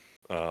umpiring,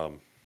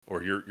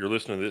 or you're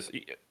listening to this,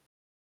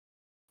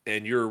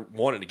 and you're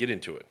wanting to get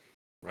into it,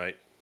 right?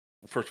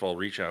 First of all,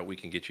 reach out. We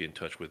can get you in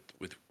touch with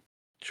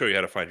show you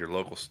how to find your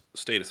local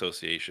state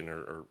association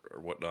or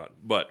whatnot.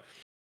 But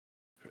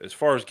as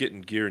far as getting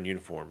gear and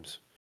uniforms,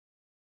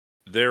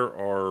 there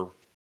are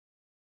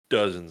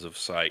dozens of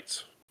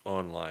sites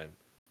online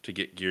to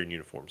get gear and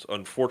uniforms.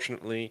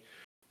 Unfortunately,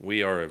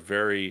 we are a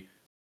very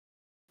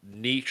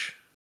niche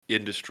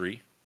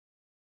industry,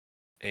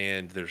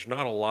 and there's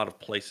not a lot of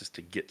places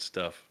to get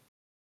stuff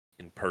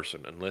in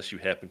person unless you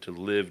happen to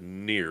live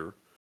near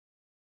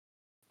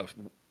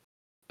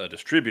a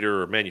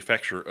distributor or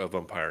manufacturer of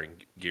umpiring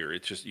gear.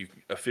 It's just you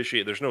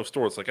officiate. There's no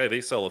store. It's like, hey,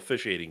 they sell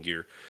officiating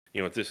gear.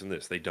 It's this and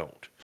this. They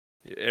don't.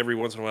 Every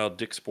once in a while,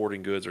 Dick's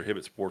Sporting Goods or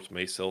Hibbett Sports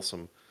may sell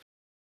some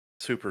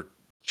super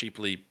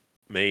cheaply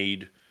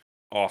made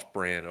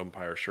off-brand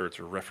umpire shirts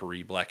or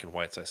referee black and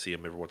whites. I see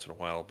them every once in a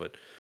while. But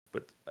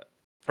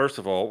first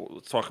of all,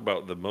 let's talk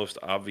about the most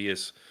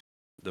obvious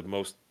the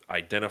most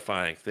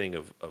identifying thing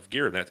of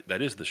gear, and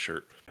that is the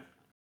shirt.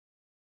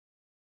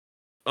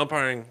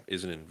 Umpiring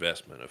is an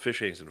investment.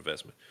 Officiating is an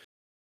investment.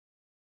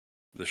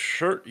 The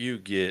shirt you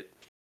get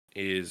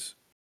is,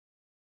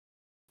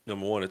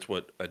 number one, it's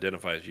what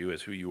identifies you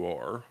as who you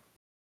are.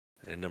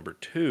 And number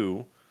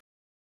two,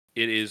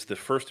 it is the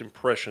first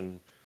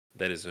impression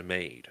that is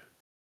made.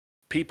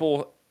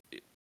 People,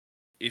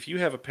 if you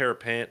have a pair of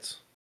pants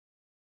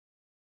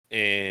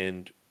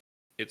and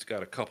it's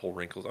got a couple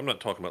wrinkles, I'm not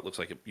talking about looks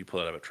like you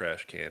pull it out of a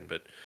trash can,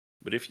 but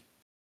if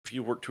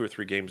you work 2 or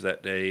 3 games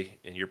that day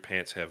and your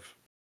pants have,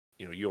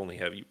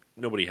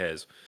 nobody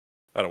has,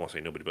 I don't want to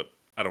say nobody, but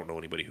I don't know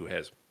anybody who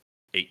has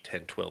 8,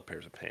 10, 12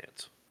 pairs of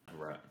pants.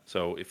 Right.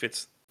 So if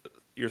it's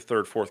your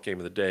third, fourth game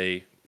of the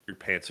day, your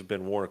pants have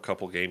been worn a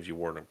couple games, you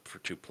wore them for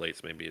 2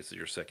 plates, maybe it's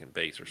your second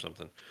base or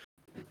something.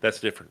 That's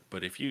different.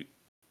 But if your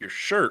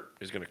shirt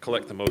is going to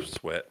collect the most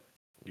sweat,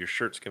 your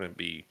shirt's going to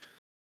be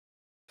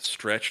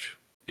stretched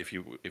if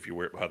you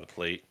wear it behind the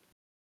plate.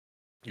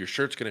 Your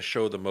shirt's going to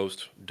show the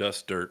most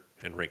dust, dirt,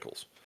 and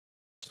wrinkles.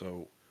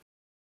 So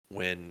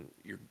when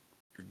you're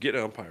getting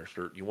an umpire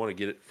shirt, you want to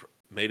get it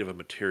made of a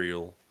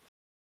material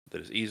that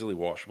is easily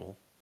washable,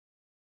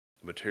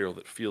 a material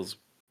that feels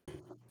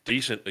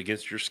decent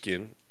against your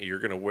skin. You're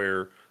going to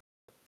wear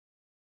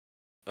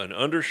an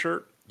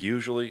undershirt,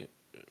 usually,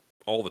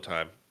 all the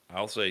time.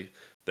 I'll say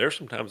there's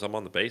sometimes I'm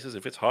on the bases.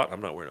 If it's hot, I'm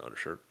not wearing an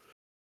undershirt.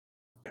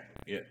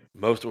 Yeah.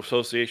 Most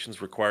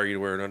associations require you to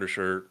wear an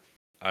undershirt.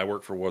 I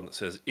work for one that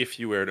says if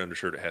you wear an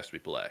undershirt, it has to be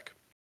black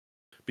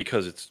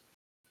because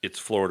it's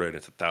Florida and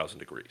it's 1,000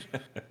 degrees.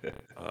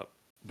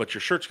 But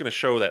your shirt's going to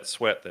show that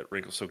sweat, that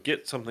wrinkle. So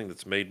get something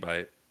that's made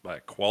by a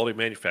quality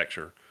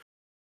manufacturer.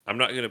 I'm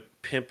not going to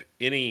pimp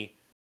any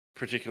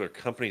particular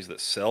companies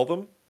that sell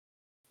them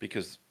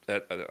because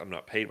I'm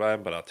not paid by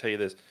them. But I'll tell you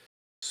this: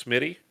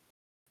 Smitty,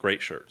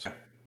 great shirts.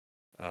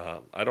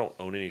 I don't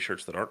own any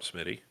shirts that aren't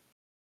Smitty.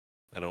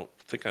 I don't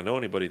think I know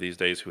anybody these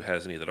days who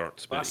has any that aren't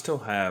Smitty. I still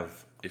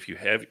have. If you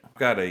have, I've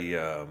got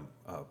a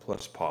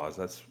Plus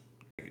Pause.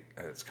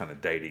 It's kind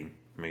of dating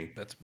me.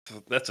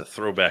 that's a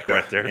throwback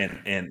right there.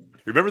 And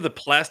remember the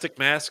plastic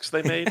masks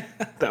they made?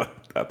 I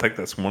think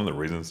that's one of the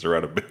reasons they're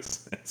out of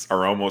business,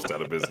 or almost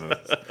out of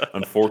business,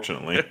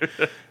 unfortunately.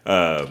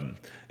 But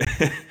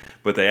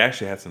they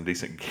actually had some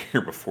decent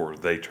gear before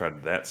they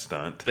tried that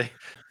stunt.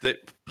 They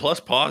Plus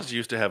Pause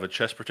used to have a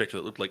chest protector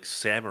that looked like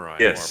samurai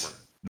Yes. armor.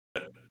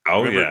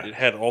 Oh, Remember, yeah. it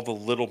had all the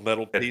little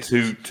metal Had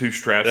pieces. two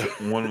straps.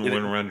 One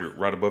went around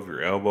right above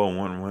your elbow, and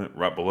one went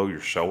right below your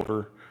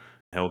shoulder.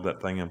 Held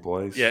that thing in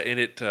place. Yeah, and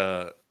it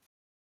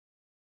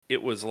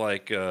was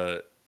like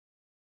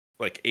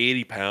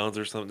 80 pounds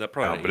or something. That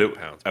probably not 80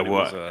 pounds. But it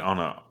was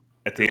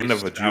at the end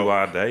of a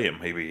July day, it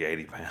may be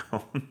 80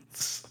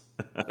 pounds.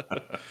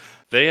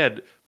 They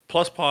had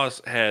Plus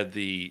Pause had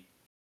these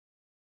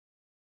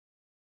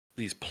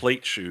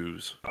plate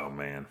shoes. Oh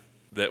man,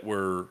 that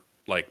were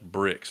like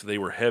bricks. They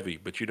were heavy,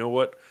 but you know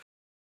what?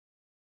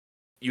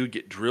 You would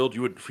get drilled,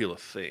 you wouldn't feel a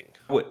thing.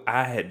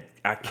 I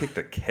kicked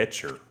a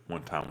catcher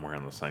one time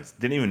wearing those things.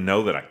 Didn't even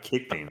know that I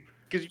kicked him.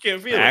 Because you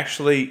can't feel it.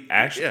 Actually,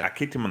 Yeah. I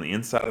kicked him on the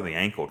inside of the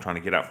ankle, trying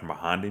to get out from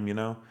behind him,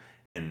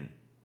 and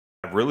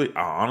I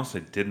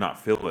honestly did not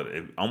feel it.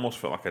 It almost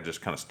felt like I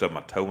just kind of stubbed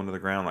my toe into the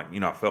ground. Like,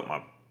 I felt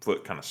my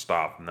foot kind of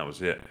stop, and that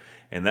was it.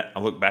 And I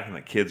looked back, and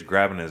the kid's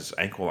grabbing his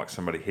ankle like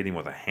somebody hit him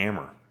with a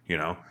hammer,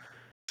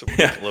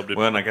 Yeah.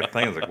 Well, and I got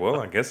thinking, I was like, well,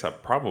 I guess I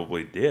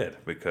probably did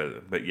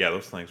but yeah,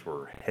 those things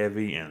were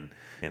heavy and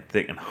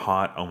thick and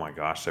hot. Oh my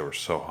gosh, they were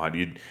so hot.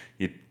 You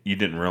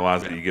didn't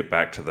realize that you get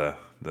back to the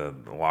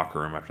locker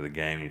room after the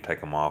game, you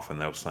take them off,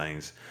 and those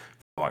things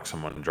feel like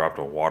someone dropped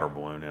a water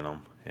balloon in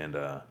them and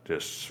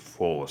just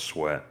full of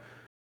sweat.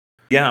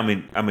 Yeah, I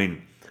mean,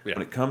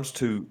 when it comes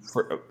to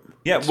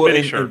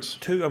shirts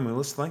too. I mean,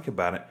 let's think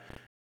about it.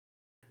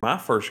 My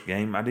first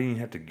game, I didn't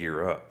even have to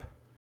gear up.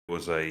 It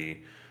was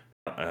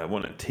it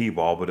wasn't a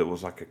T-ball, but it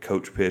was like a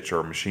coach pitch or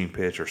a machine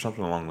pitch or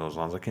something along those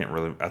lines.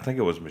 I think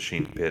it was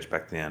machine pitch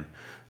back then.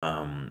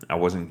 I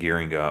wasn't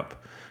gearing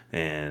up,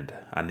 and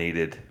I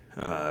needed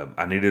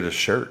a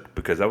shirt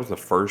because that was the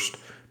first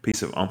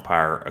piece of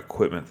umpire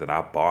equipment that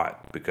I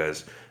bought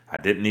because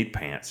I didn't need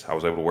pants. I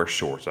was able to wear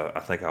shorts. I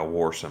think I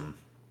wore some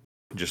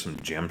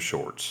gym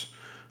shorts.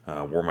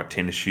 Wore my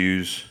tennis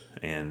shoes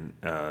and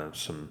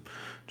some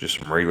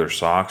regular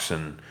socks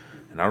and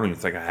I don't even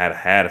think I had a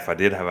hat. If I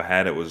did have a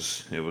hat, it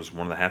was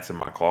one of the hats in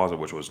my closet,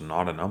 which was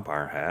not an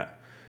umpire hat.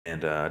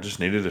 And I just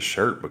needed a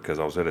shirt because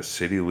I was at a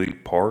city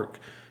league park.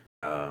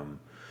 And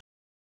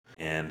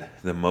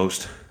the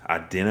most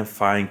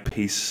identifying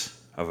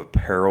piece of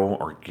apparel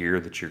or gear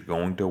that you're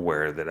going to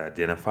wear that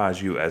identifies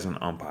you as an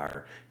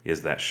umpire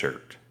is that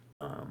shirt.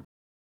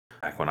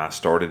 Back when I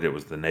started, it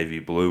was the navy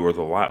blue or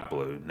the light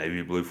blue.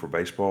 Navy blue for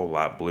baseball,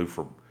 light blue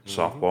for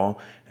softball,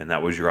 and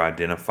that was your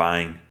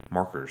identifying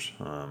markers.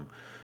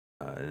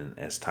 And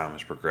as time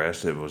has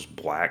progressed, it was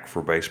black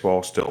for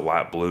baseball, still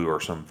light blue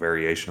or some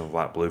variation of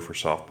light blue for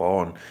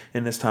softball.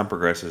 And as time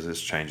progresses,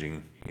 it's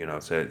changing.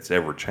 It's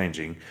ever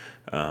changing.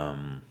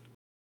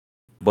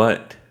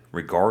 But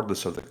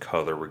regardless of the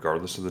color,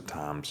 regardless of the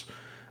times,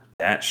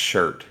 that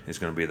shirt is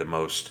going to be the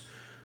most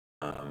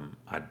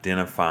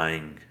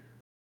identifying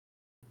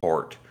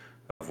part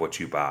of what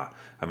you buy.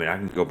 I mean, I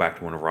can go back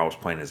to whenever I was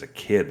playing as a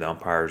kid. The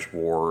umpires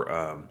wore.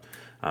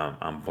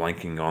 I'm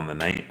blanking on the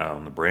name,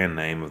 on the brand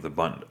name of the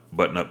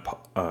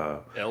button-up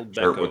El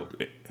shirt Becco.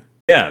 with.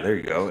 Yeah, there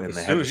you go. And As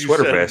they soon had the as you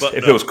sweater said vest. button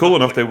If it was up, I cool was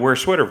enough, like, they'd wear a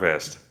sweater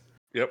vest.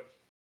 yep.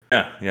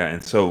 Yeah, yeah.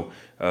 And so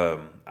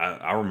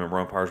I remember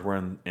umpires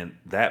wearing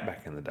that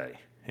back in the day.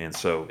 And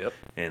so, Yep.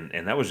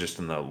 and that was just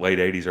in the late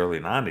 80s, early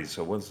 90s.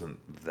 So it wasn't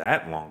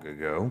that long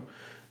ago.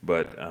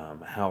 But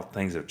how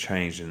things have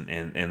changed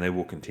and they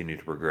will continue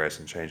to progress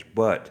and change.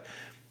 But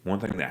one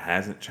thing that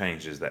hasn't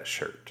changed is that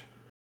shirt.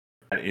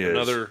 That is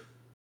Another,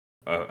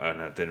 an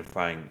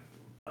identifying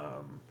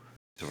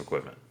piece of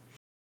equipment.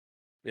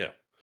 yeah.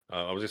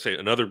 I was gonna say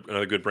another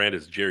good brand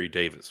is Jerry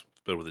Davis,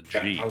 but with a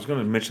Yeah, I G. was going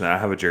to mention that I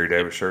have a Jerry Yep.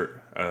 Davis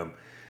shirt.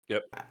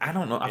 Yep. I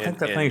don't know. I think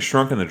that thing And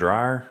shrunk in the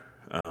dryer.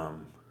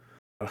 Um,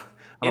 I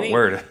don't any,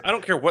 wear it. I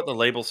don't care what the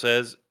label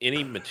says.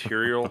 Any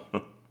material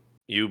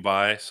you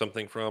buy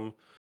something from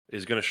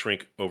is gonna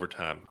shrink over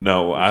time,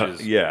 No, which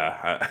is,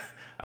 I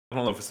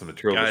don't know if it's the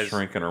material that's guys.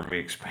 shrinking or me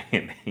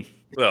expanding.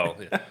 Well,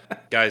 yeah.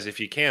 Guys, if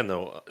you can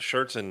though,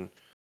 shirts and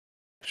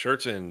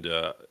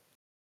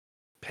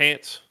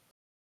pants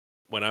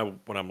when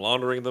I'm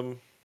laundering them,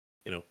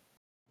 you know,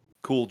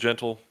 cool,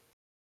 gentle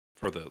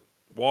for the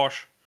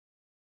wash,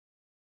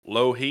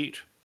 low heat.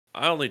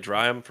 I only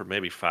dry them for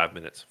maybe 5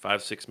 minutes,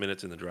 5 6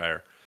 minutes in the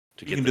dryer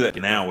to You can do that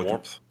get that now with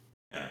warmth,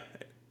 the and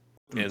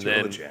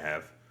material that then you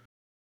have.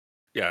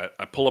 yeah,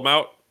 I pull them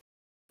out,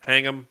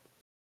 hang them.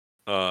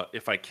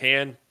 If I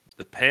can,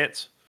 the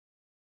pants,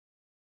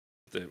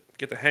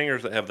 get the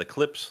hangers that have the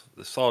clips,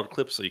 the solid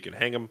clips, so you can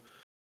hang them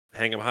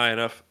high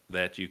enough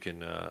that you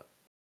can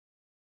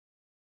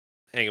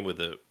hang them with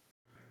the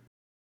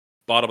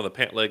bottom of the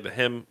pant leg, the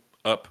hem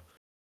up,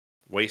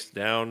 waist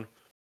down.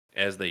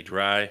 As they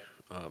dry,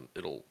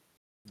 it'll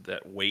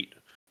that weight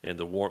and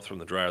the warmth from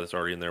the dryer that's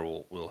already in there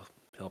will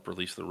help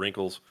release the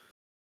wrinkles.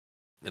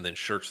 And then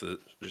shirts that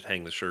just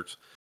hang the shirts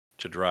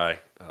to dry,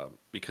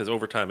 because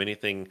over time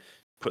anything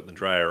put in the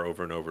dryer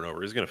over and over and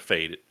over is going to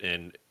fade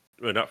and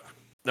well,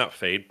 not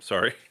fade.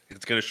 Sorry,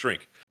 it's going to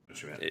shrink.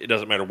 What you meant. It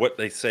doesn't matter what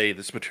they say.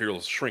 This material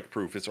is shrink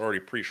proof. It's already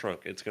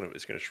pre-shrunk. It's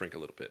gonna shrink a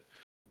little bit.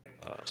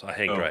 So I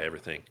hang Oh, dry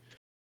everything.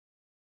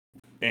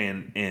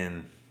 and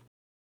one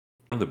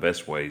of the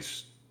best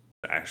ways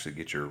to actually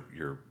get your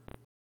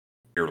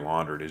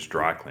laundered is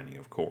dry cleaning,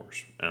 of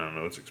course. And I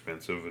know it's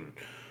expensive and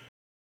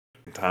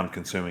time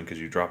consuming because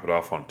you drop it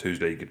off on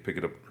Tuesday, you could pick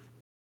it up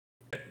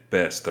at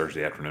best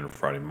Thursday afternoon or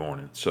Friday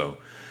morning. So,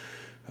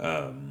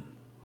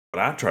 what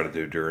I try to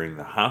do during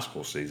the high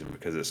school season,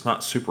 because it's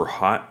not super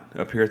hot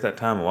up here at that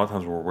time, a lot of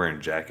times we're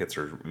wearing jackets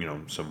or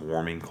some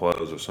warming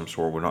clothes of some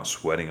sort. We're not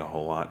sweating a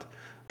whole lot.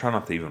 I try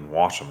not to even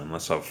wash them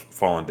unless I've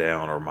fallen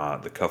down or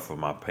the cuff of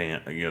my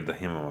pant, the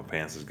hem of my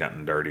pants has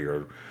gotten dirty,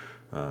 or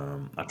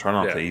I try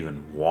not to Yeah.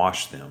 even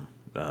wash them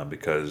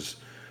because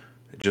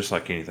just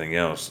like anything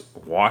else,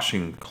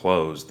 washing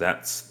clothes,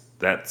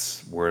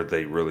 that's where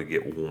they really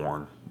get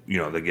worn.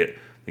 They get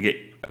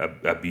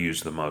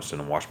abused the most in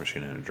a wash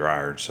machine and a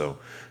dryer. So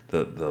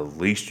the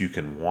least you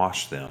can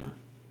wash them,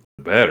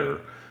 the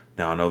better.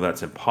 Now I know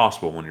that's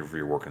impossible when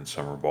you're working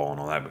summer ball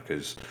and all that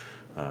because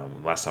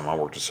last time I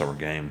worked a summer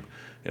game,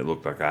 it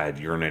looked like I had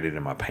urinated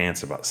in my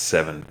pants about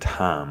 7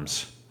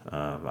 times.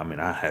 I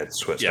mean, I had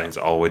sweat Yeah. stains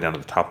all the way down to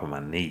the top of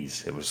my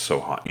knees. It was so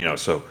hot,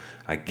 So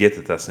I get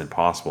that that's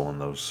impossible in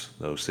those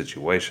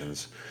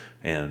situations.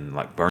 And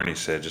like Bernie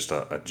said, just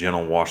a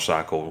gentle wash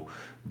cycle,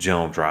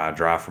 gentle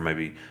dry for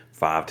maybe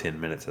 5-10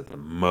 minutes at the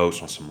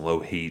most on some low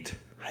heat,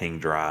 hang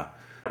dry.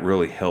 It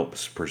really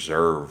helps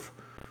preserve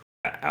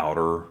that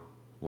outer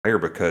layer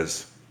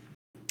because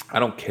I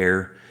don't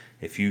care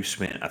if you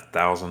spent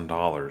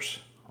 $1,000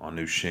 on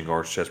new shin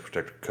guards, chest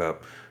protector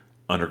cup,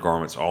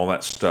 undergarments, all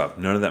that stuff.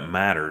 None of that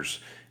matters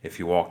if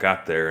you walk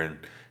out there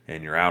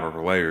and your outer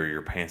layer,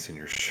 your pants and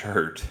your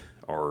shirt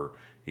are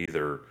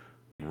either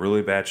in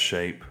really bad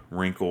shape,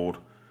 wrinkled,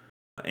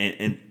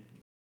 and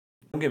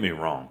don't get me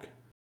wrong,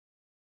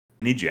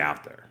 I need you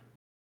out there.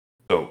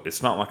 So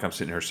it's not like I'm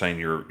sitting here saying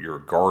you're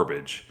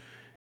garbage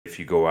if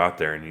you go out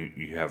there and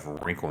you have a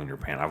wrinkle in your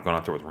pants. I've gone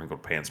out there with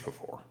wrinkled pants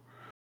before.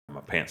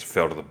 My pants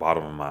fell to the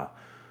bottom of my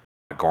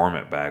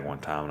garment bag one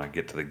time, and I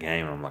get to the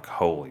game, and I'm like,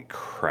 holy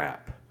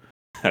crap.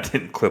 I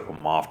didn't clip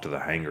them off to the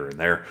hanger, and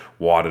they're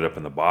wadded up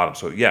in the bottom.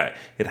 So, yeah,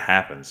 it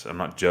happens. I'm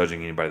not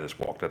judging anybody that's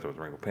walked out there with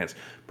wrinkled pants,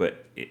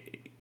 but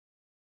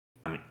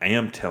I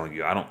am telling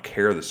you, I don't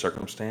care the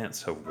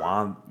circumstance of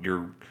why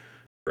your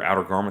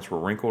outer garments were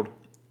wrinkled.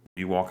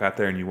 You walk out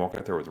there and you walk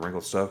out there with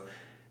wrinkled stuff,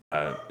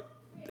 uh,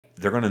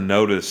 they're going to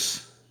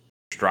notice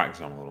your strike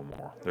zone a little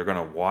more. They're going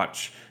to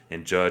watch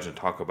and judge and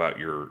talk about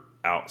your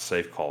out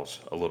safe calls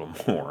a little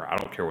more. I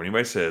don't care what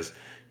anybody says.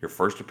 Your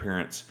first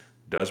appearance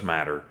does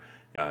matter.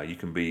 You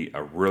can be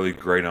a really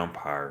great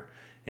umpire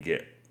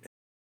and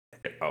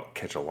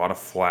catch a lot of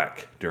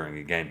flack during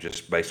a game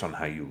just based on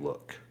how you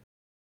look.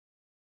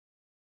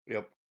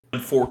 Yep.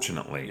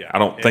 Unfortunately, Yeah, I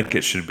don't and think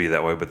it should be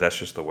that way, but that's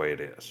just the way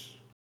it is.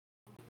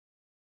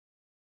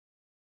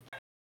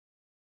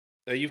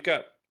 you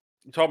talk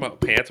about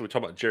pants. We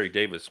talk about Jerry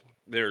Davis.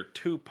 There are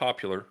two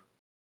popular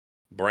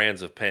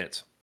brands of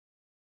pants.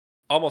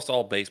 Almost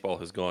all baseball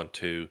has gone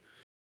to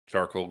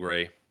charcoal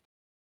gray,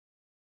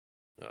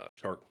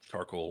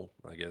 charcoal.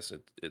 I guess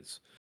it's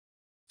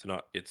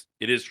not it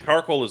is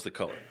charcoal is the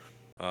color.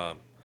 Um,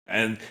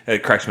 And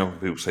it cracks me up when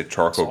people say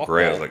charcoal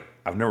gray. I was softball, like,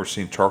 I've never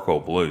seen charcoal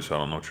blue, so I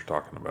don't know what you're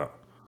talking about.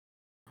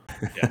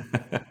 yeah,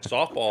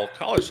 softball,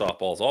 college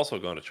softball has also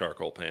gone to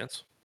charcoal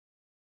pants.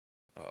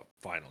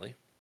 Finally,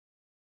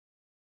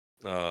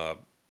 uh,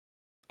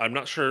 I'm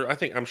not sure.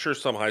 I'm sure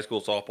some high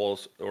school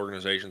softball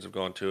organizations have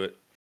gone to it.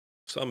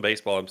 Some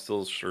baseball, I'm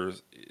still sure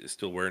is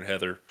still wearing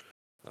heather,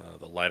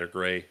 the lighter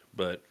gray.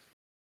 But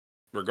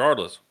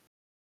regardless,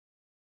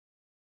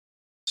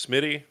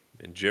 Smitty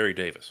and Jerry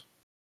Davis,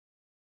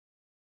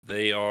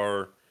 they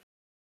are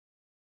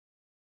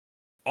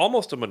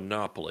almost a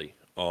monopoly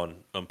on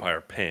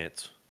umpire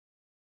pants,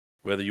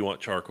 whether you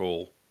want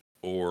charcoal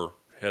or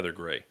heather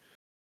gray.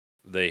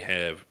 They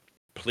have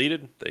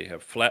pleated, they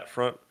have flat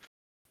front,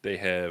 they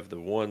have the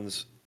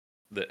ones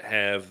that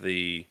have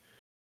the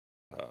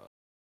uh,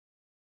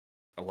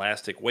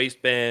 elastic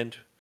waistband,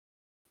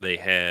 they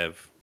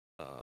have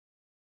uh,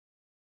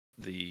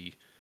 the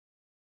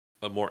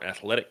a more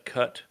athletic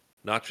cut,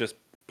 not just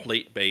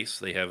plate base.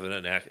 They have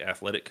an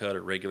athletic cut,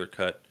 a regular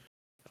cut,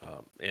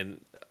 and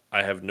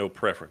I have no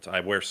preference. I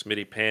wear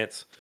Smitty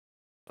pants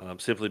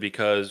simply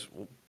because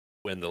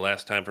when the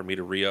last time for me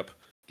to re-up,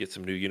 get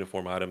some new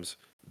uniform items,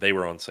 they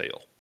were on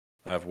sale.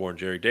 I've worn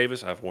Jerry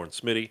Davis. I've worn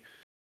Smitty.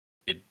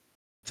 It,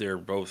 they're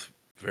both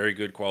very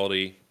good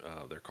quality.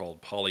 They're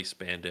called poly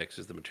spandex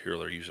is the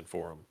material they're using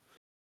for them,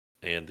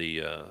 and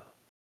the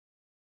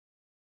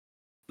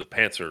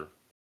pants are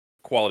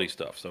quality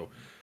stuff. So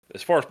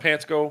as far as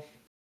pants go,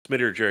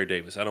 Smitty or Jerry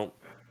Davis. I don't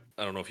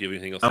know if you have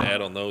anything else to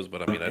add on those,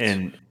 but I mean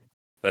And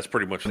that's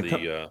pretty much when it, the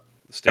yeah, when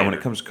it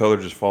standard. comes to color,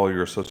 just follow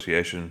your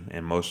association.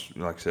 And most,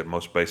 like I said,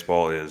 most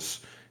baseball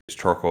is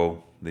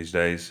charcoal these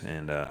days,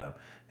 and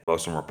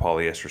most of them are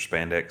polyester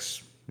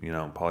spandex,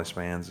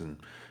 polyspans,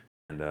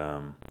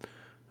 and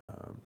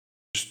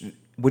just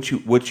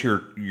what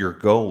your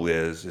goal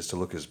is to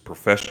look as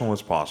professional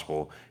as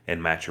possible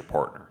and match your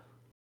partner.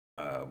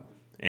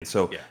 And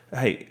so, Yeah,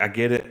 hey, I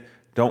get it.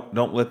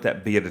 Don't let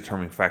that be a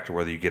determining factor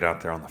whether you get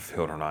out there on the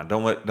field or not.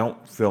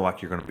 Don't feel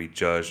like you're going to be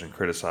judged and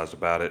criticized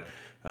about it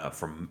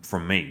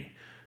from me.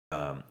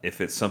 If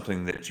it's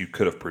something that you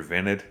could have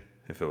prevented,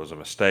 if it was a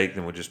mistake,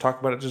 then we'll just talk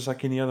about it just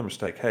like any other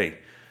mistake. Hey,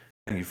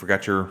 you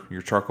forgot your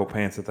charcoal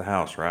pants at the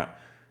house, right?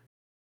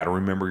 Got to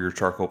remember your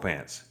charcoal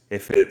pants.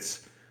 If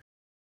it's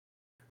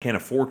can't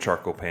afford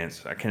charcoal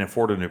pants, I can't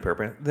afford a new pair of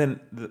pants, then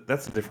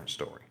that's a different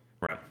story,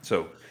 right?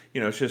 So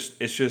it's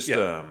just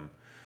yeah.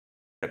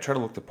 I try to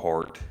look the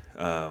part.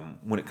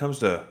 When it comes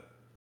to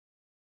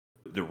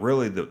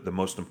the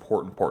most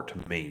important part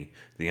to me,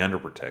 the under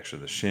protection,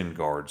 the shin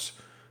guards,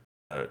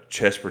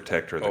 chest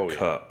protector, the Oh yeah.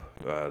 cup,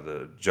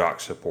 the jock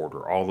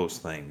supporter, all those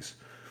things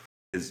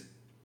is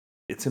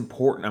it's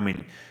important. I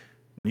mean,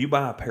 when you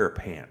buy a pair of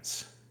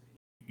pants,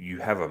 you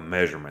have a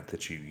measurement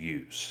that you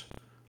use.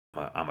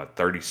 I'm a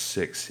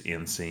 36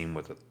 inseam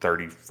with a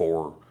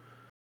 34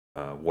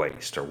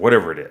 waist or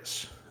whatever it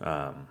is.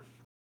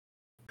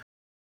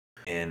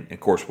 And of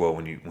course, well,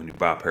 when you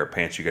buy a pair of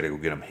pants, you got to go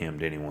get them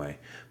hemmed anyway.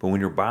 But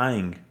when you're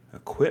buying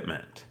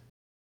equipment,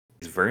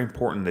 it's very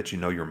important that you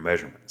know your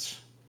measurements.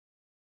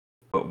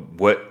 But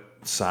what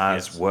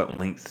size, Yes. what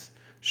length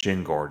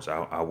shin guards?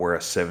 I wear a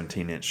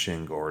 17-inch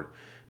shin guard.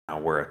 I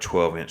wear a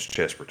 12-inch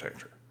chest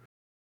protector.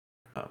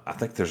 I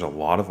think there's a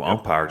lot of Yep.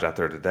 umpires out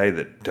there today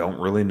that don't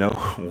really know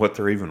what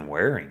they're even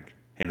wearing,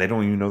 and they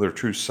don't even know their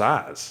true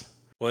size.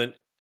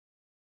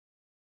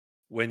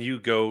 When you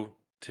go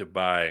to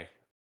buy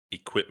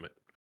equipment,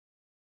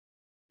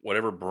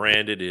 whatever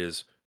brand it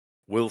is,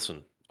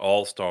 Wilson,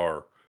 All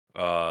Star,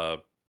 uh,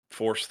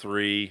 Force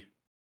 3,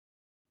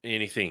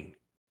 anything,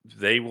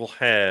 they will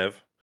have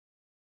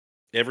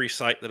every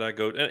site that I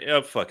go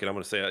to. Fuck it. I'm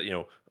going to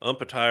say,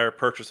 Umpire,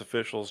 Purchase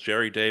Officials,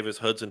 Jerry Davis,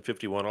 Hudson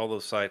 51, all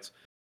those sites.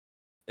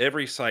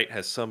 Every site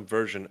has some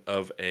version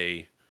of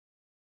a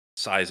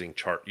sizing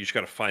chart. You just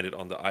got to find it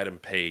on the item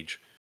page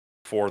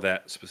for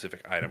that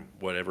specific item,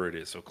 whatever it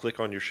is. So click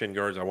on your shin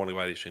guards. I want to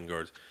buy these shin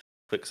guards.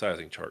 Click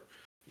sizing chart.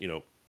 You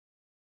know,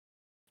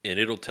 and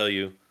it'll tell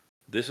you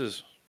this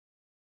is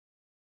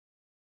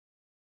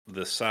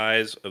the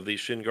size of these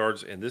shin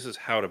guards, and this is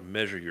how to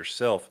measure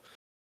yourself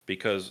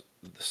because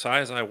the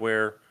size I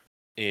wear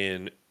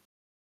in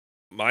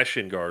my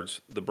shin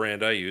guards, the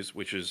brand I use,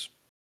 which is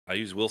I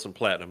use Wilson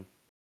Platinum.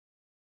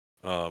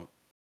 Um,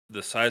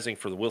 the sizing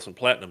for the Wilson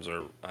Platinums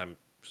are, I'm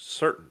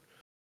certain,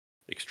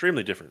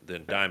 extremely different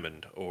than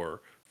Diamond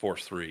or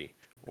Force 3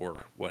 or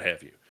what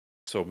have you.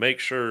 So make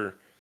sure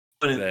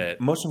And that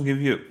most of them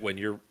give you when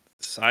you're they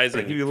give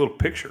sizing, you a little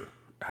picture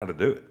how to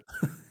do it.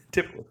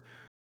 Typically,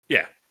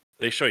 yeah,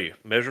 they show you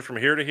measure from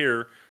here to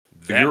here.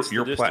 your That's the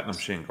your platinum distance.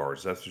 shin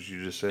guards. That's what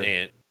you just said.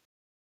 And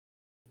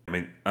I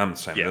mean, I'm the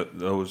same. Yeah,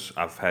 Those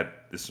I've had.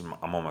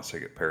 I'm on my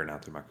second pair now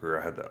through my career.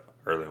 I had the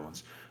early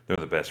ones. They're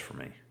the best for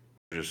me.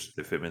 They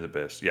fit me the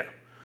best. Yeah.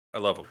 I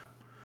love them.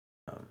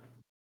 Um,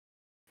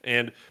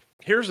 And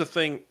here's the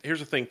thing. Here's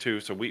the thing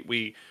too. So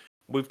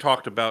we've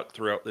talked about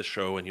throughout this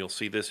show, and you'll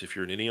see this if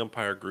you're in any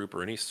umpire group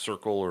or any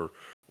circle or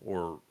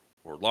or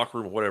locker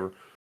room or whatever.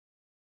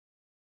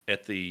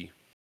 At the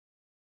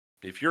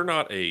If you're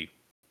not a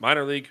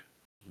minor league,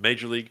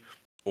 major league,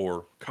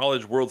 or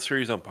college World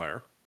Series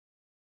umpire,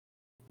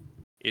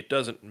 it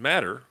doesn't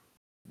matter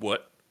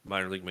what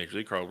minor league, major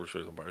league, college World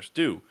Series umpires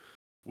do.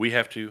 We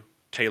have to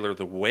tailor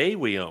the way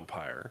we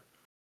umpire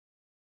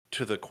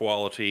to the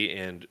quality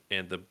and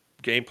the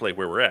gameplay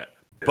where we're at.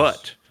 yes.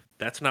 But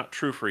that's not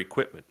true for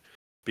equipment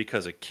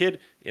because a kid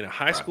in a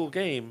high Right. school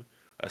game,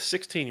 a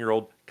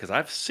 16-year-old, because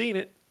I've seen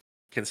it,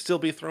 can still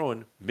be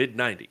throwing mid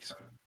 90s.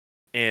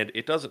 And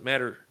it doesn't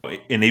matter.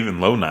 And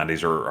even low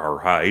 90s or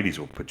high 80s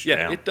will put you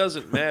Yeah, down. it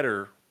doesn't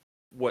matter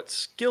what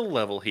skill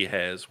level he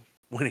has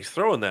when he's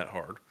throwing that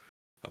hard.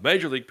 A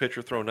major league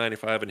pitcher throwing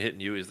 95 and hitting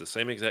you is the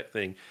same exact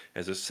thing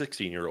as a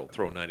 16-year-old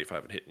throwing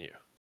 95 and hitting you.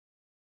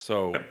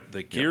 So Yep. the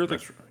Yep. gear,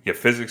 Yeah.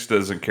 Physics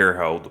doesn't care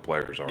how old the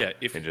players are. yeah,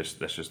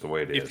 That's just the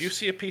way it if you is.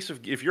 see a piece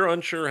of, if you're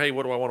unsure, hey,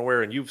 what do I want to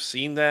wear, and you've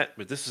seen that,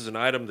 but this is an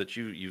item that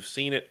you've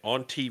seen it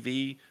on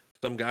TV,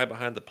 some guy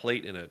behind the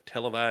plate in a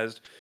televised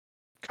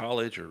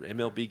college or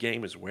MLB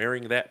game is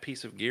wearing that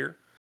piece of gear.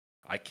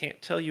 I can't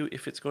tell you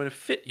if it's going to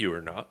fit you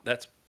or not.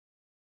 That's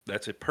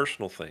a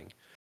personal thing,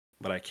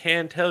 but I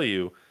can tell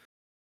you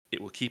it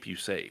will keep you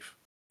safe.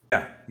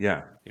 Yeah.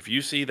 Yeah. If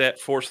you see that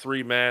Force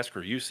 3 mask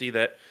or you see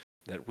that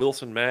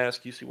Wilson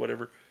mask, you see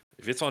whatever,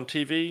 if it's on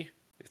TV,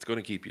 it's going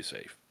to keep you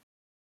safe.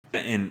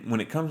 And when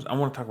it comes, I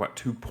want to talk about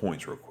 2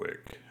 points real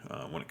quick.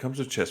 When it comes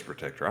to chest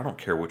protector, I don't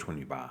care which one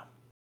you buy.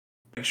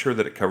 Make sure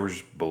that it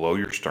covers below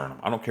your sternum.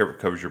 I don't care if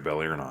it covers your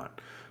belly or not.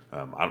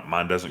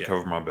 Mine doesn't Yeah.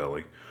 cover my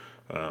belly.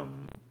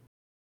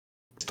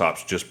 It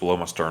stops just below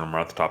my sternum,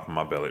 right at the top of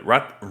my belly,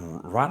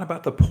 right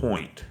about the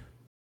point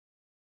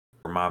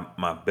where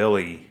my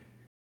belly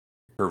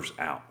curves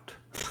out.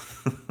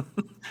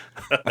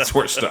 That's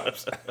where it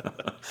stops.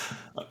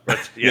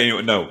 Yeah.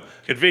 Anyway, no,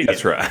 Convenient.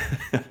 that's right.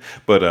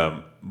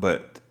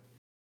 But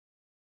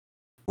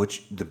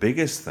which the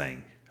biggest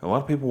thing, a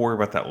lot of people worry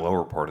about that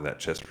lower part of that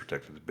chest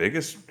protector. The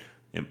biggest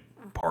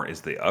part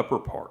is the upper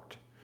part.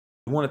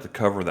 We want it to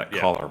cover that Yeah.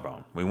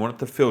 collarbone. We want it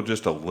to feel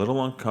just a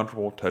little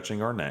uncomfortable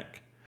touching our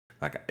neck,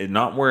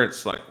 not where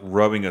it's like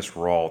rubbing us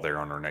raw there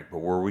on our neck, but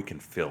where we can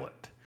feel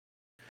it.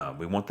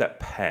 We want that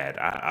pad.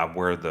 I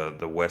wear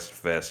the West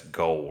Vest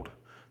Gold.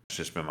 It's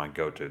just been my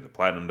go-to. The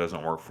Platinum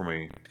doesn't work for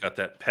me. Got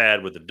that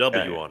pad with the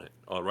W Yeah. on it,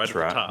 right That's at the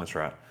right. top. That's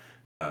right.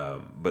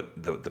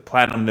 But the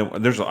Platinum,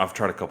 I've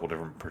tried a couple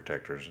different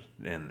protectors,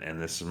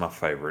 and this is my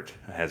favorite.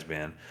 Has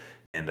been,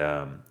 and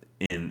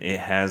it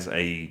has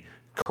a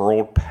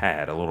curled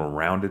pad, a little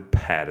rounded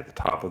pad at the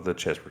top of the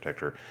chest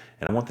protector,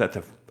 and I want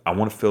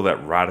to feel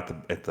that right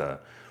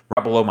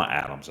right below my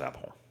Adam's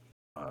apple.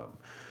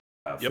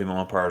 Yep. Female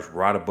umpires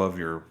right above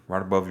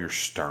your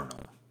sternum,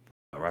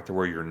 right to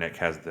where your neck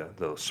has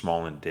the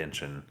small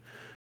indentation,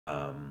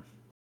 and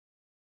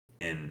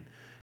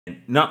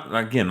not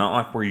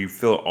like where you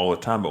feel it all the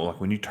time, but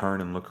like when you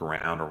turn and look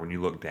around or when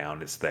you look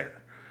down, it's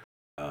there.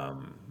 I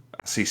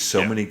see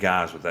so many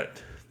guys with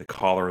the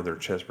collar of their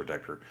chest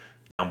protector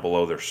down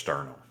below their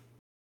sternum,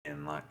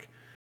 and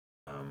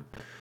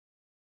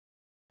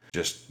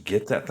just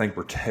get that thing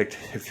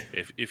protected.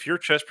 If your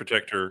chest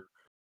protector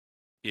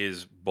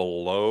is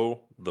below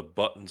the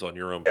buttons on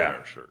your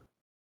umpire shirt,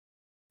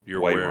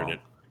 you're Way wearing wrong. it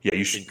Yeah,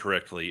 you should.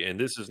 incorrectly. And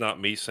this is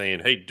not me saying,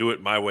 hey, do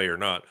it my way or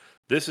not.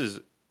 This is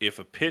if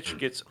a pitch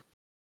gets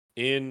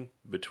in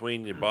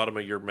between the bottom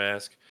of your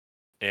mask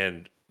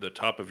and the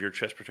top of your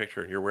chest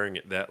protector and you're wearing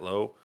it that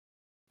low,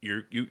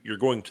 you're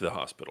going to the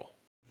hospital.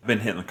 I've been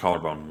hitting the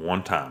collarbone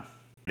one time.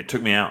 It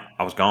took me out.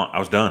 I was gone. I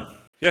was done.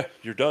 Yeah,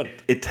 you're done.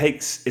 It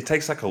takes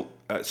like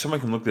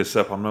somebody can look this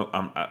up. I'm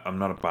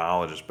not a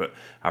biologist, but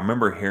I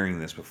remember hearing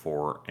this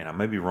before, and I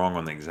may be wrong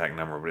on the exact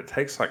number, but it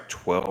takes like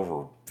 12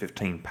 or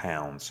 15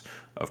 pounds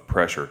of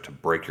pressure to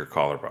break your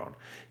collarbone.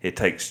 It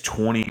takes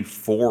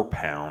 24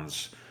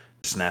 pounds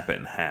to snap it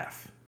in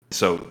half.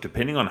 So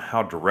depending on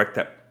how direct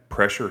that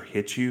pressure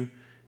hits you,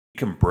 you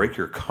can break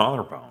your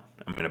collarbone.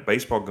 I mean, a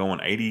baseball going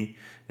 80,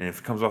 and if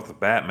it comes off the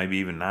bat, maybe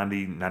even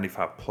 90,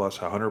 95 plus,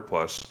 100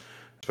 plus,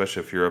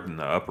 especially if you're up in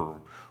the upper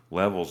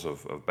levels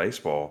of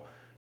baseball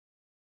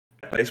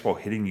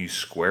hitting you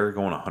square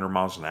going 100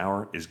 miles an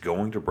hour is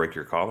going to break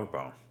your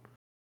collarbone.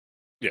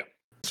 Yeah.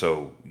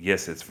 So,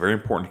 yes, it's very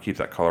important to keep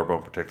that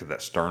collarbone protected,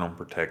 that sternum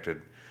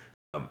protected,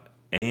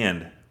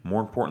 and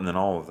more important than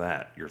all of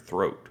that, your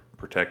throat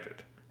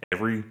protected.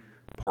 Every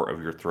part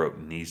of your throat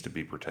needs to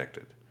be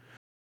protected.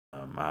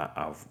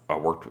 I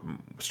worked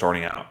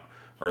starting out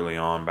early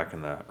on back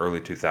in the early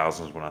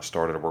 2000s when I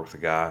started. I worked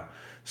with a guy,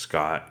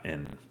 Scott,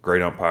 and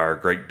great umpire,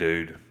 great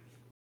dude,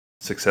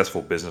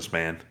 successful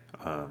businessman,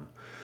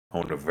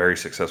 owned a very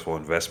successful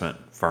investment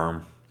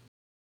firm.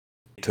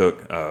 He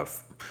took a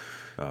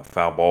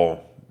foul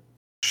ball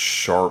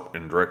sharp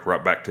and direct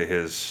right back to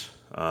his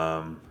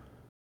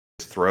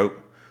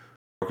throat,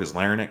 broke his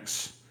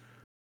larynx.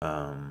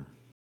 Um,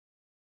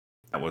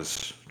 that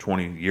was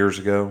 20 years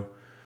ago.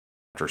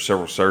 After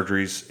several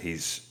surgeries,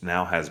 he's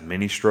now has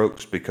mini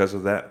strokes because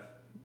of that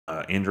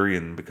injury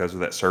and because of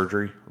that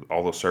surgery.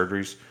 All those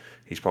surgeries,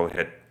 he's probably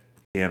had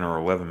 10 or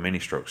 11 mini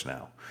strokes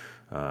now.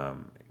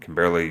 Can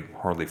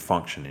hardly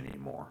function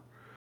anymore.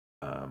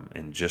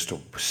 And just to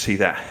see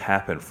that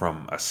happen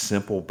from a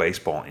simple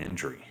baseball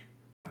injury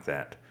like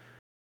that,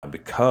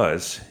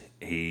 because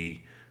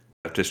he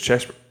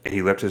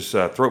left his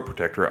throat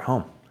protector at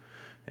home,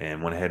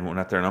 and went ahead and went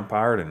out there and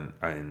umpired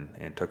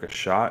and took a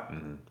shot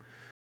and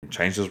it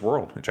changed his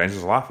world. It changed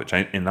his life.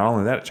 And not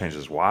only that, it changed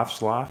his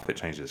wife's life. It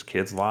changed his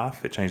kid's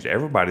life. It changed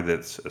everybody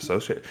that's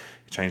associated.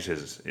 It changed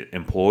his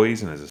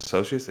employees and his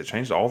associates. It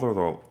changed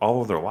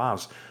all of their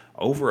lives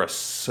over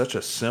such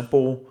a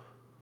simple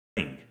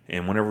thing.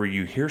 And whenever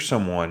you hear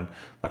someone,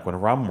 like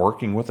whenever I'm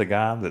working with a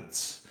guy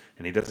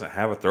and he doesn't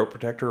have a throat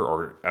protector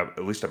or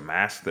at least a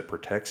mask that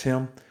protects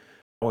him,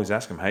 I always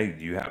ask him, "Hey,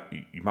 you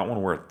might want to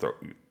wear a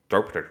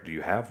throat protector. Do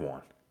you have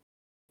one?"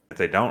 If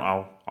they don't,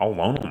 I'll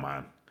loan them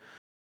mine.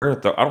 I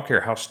don't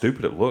care how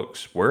stupid it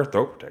looks. Wear a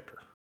throat protector.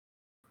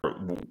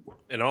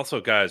 And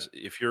also, guys,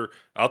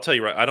 I'll tell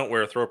you right, I don't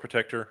wear a throat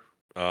protector.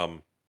 I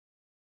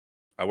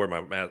wear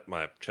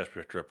my chest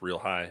protector up real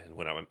high, and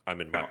when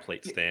I'm in my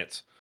plate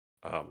stance,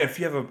 If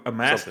you have a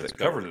mask something's that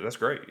covers covered. it, that's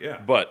great. Yeah.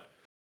 But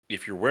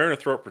if you're wearing a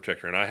throat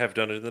protector, and I have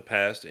done it in the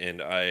past,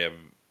 and I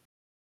am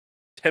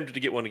tempted to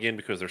get one again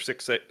because they're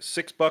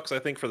 $6, I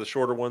think, for the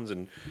shorter ones,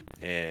 and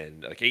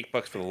like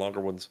 $8 for the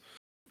longer ones.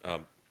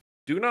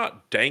 Do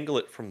not dangle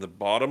it from the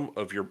bottom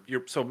of your.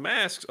 So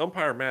masks,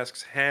 umpire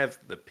masks, have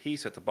the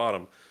piece at the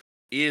bottom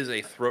is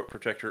a throat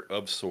protector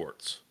of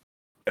sorts,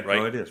 right?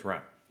 No, it is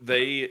right.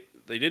 They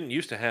didn't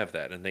used to have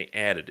that, and they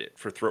added it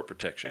for throat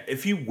protection.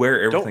 If you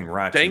wear everything Don't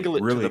right, dangle you it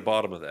to really the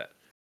bottom of that.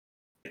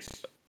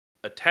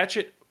 Attach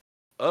it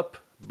up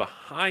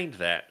behind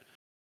that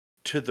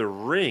to the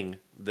ring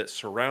that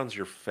surrounds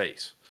your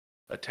face.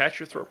 Attach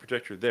your throat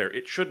protector there.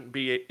 It shouldn't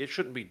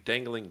be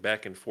dangling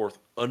back and forth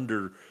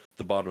under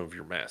the bottom of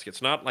your mask.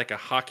 It's not like a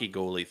hockey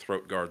goalie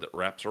throat guard that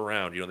wraps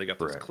around. They got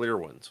those correct. clear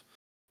ones.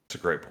 That's a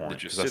great point That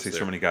just because I sits see there.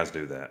 so many guys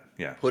do that.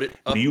 Yeah. Put it Do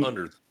up you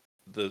under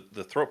the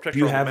throat do protector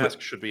you on the have mask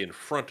should be in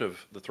front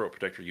of the throat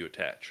protector you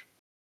attach.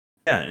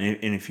 Yeah,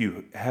 and if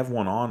you have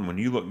one on, when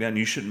you look down,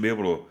 you shouldn't be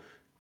able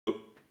to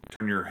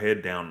turn your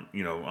head down,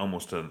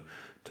 almost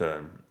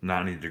to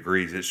 90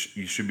 degrees.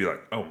 You should be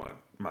like, oh,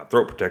 my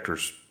throat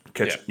protector's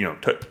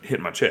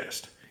hitting my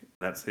chest.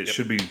 It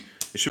should be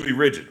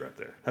rigid right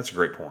there. That's a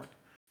great point.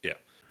 Yeah.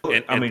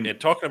 Look, And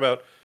talking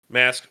about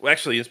masks, well,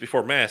 actually, it's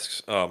before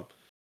masks.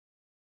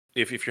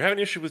 If you're having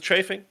an issue with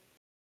chafing,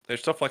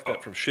 there's stuff like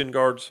that from shin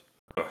guards,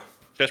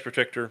 chest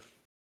protector.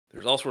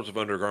 There's all sorts of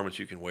undergarments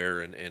you can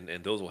wear,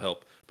 and those will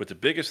help. But the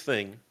biggest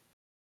thing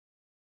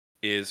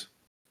is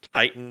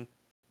tighten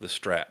the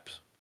straps.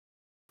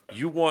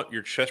 You want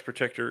your chest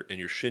protector and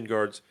your shin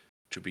guards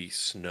to be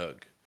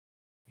snug.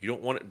 You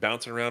don't want it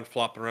bouncing around,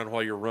 flopping around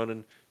while you're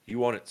running. You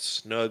want it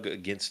snug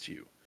against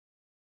you.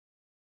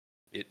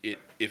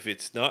 If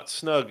it's not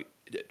snug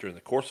during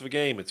the course of a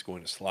game, it's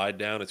going to slide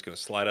down. It's going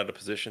to slide out of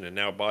position, and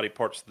now body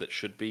parts that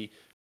should be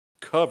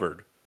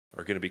covered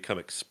are going to become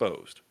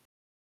exposed.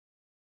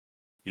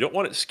 You don't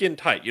want it skin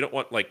tight. You don't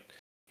want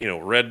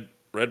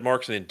red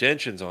marks and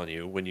indentions on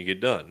you when you get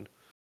done.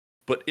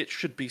 But it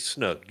should be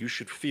snug. You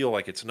should feel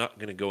like it's not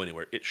going to go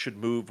anywhere. It should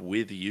move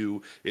with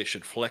you. It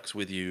should flex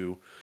with you.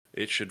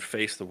 It should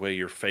face the way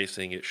you're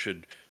facing. It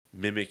should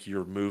mimic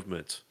your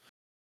movements.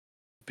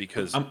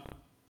 Because I'm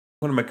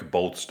going to make a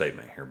bold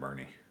statement here,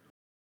 Bernie.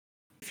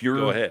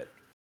 Go ahead.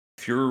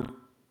 If you're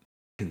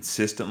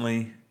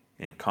consistently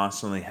and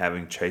constantly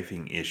having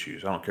chafing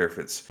issues, I don't care if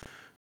it's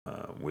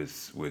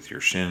with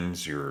your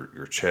shins,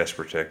 your chest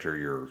protector,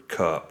 your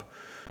cup,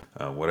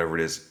 whatever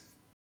it is,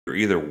 you're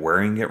either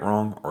wearing it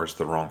wrong or it's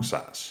the wrong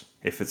size.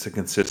 If it's a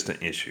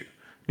consistent issue,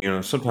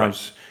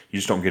 sometimes you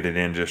just don't get it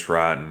in just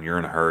right, and you're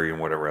in a hurry and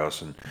whatever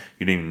else, and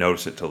you didn't even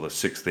notice it till the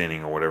 6th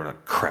inning or whatever.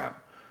 Like,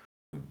 crap,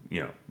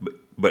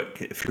 But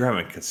if you're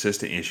having a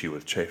consistent issue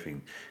with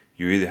chafing,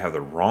 you either have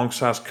the wrong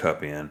size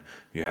cup in,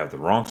 you have the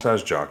wrong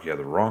size jock, you have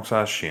the wrong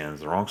size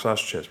shins, the wrong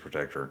size chest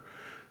protector.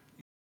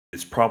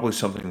 It's probably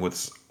something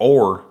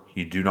or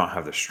you do not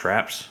have the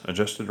straps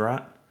adjusted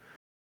right.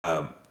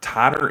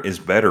 Tighter is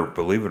better,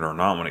 believe it or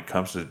not, when it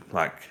comes to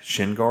like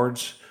shin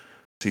guards.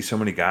 I see so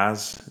many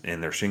guys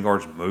and their shin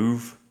guards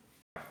move.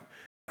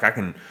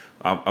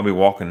 I'll be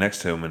walking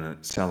next to them and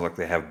it sounds like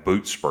they have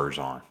boot spurs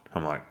on.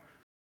 I'm like,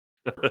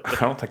 I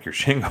don't think your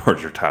shin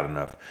guards are tight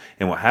enough.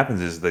 And what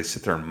happens is they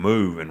sit there and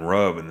move and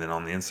rub, and then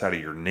on the inside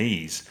of your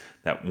knees,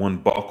 that one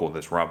buckle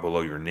that's right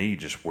below your knee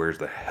just wears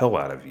the hell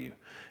out of you,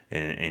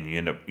 and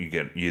you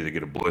either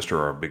get a blister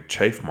or a big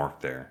chafe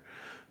mark there.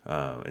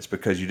 It's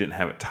because you didn't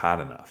have it tight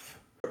enough.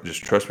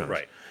 Just trust me.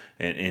 Right.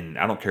 And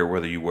I don't care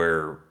whether you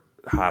wear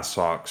high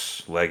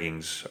socks,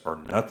 leggings, or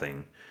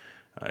nothing.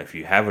 If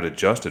you have it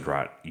adjusted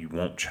right, you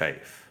won't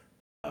chafe,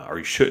 or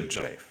you shouldn't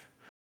chafe.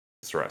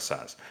 It's the right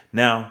size.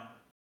 Now,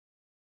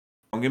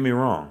 don't get me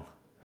wrong.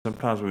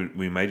 Sometimes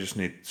we may just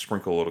need to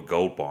sprinkle a little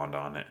Gold Bond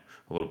on it,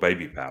 a little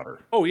baby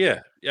powder. Oh yeah,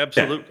 Yeah,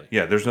 absolutely.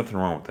 yeah. There's nothing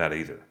wrong with that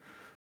either.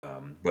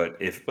 But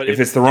if But if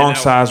it it's the and wrong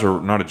size or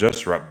not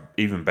adjusted right,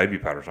 even baby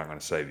powder's not going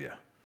to save you.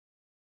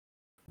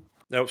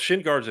 now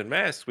shin guards and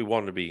masks, we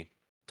want them to be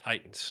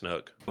tight and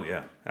snug. Oh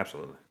yeah,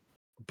 absolutely.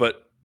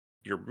 But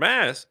your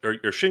mask or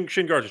your shin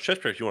guards and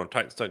chest protectors, you want them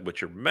tight and snug.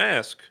 But your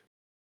mask,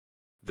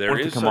 there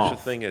Want it to is come such a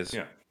off. thing as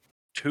Yeah.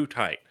 too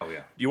tight. Oh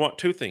yeah. You want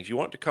two things. You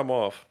want it to come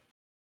off,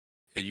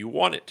 and you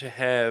want it to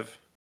have.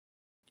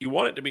 You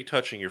want it to be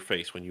touching your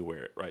face when you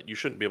wear it, right? You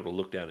shouldn't be able to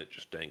look down; it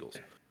just dangles.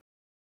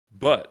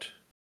 But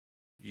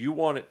you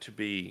want it to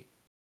be,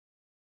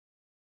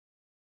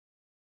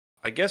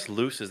 I guess,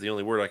 loose is the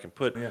only word I can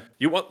put. Yeah.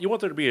 You want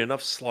there to be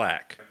enough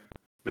slack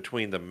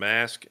between the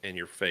mask and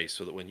your face,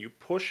 so that when you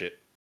push it,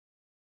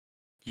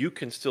 you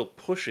can still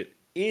push it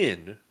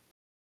in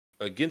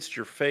against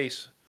your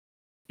face.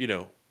 You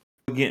know,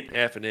 Again,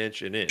 half an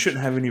inch, an inch.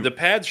 shouldn't have any. The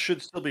pads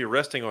should still be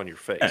resting on your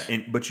Yeah,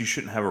 face. but you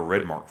shouldn't have a red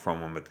But mark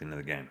from them at the end of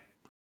the game.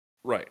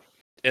 right.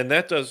 And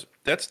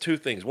that's two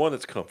things. One,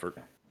 it's comfort.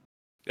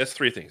 That's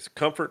three things.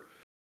 Comfort,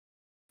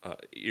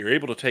 you're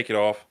able to take it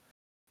off,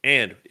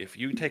 and if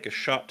you take a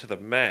shot to the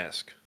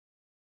mask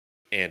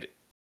and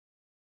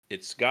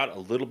it's got a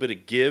little bit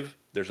of give,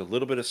 there's a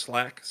little bit of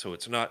slack, so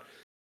it's not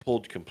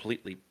pulled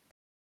completely,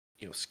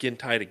 skin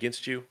tight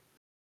against you.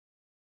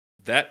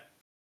 That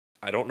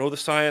I don't know the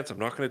science. I'm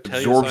not going to tell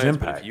you the Absorbs science,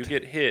 but if you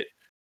impact. get hit,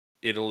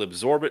 it'll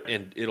absorb it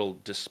and it'll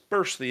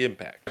disperse the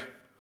impact.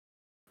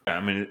 I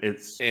mean,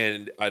 it's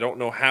And I don't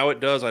know how it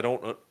does. I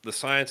don't know. The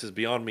science is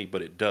beyond me,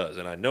 but it does.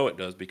 And I know it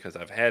does because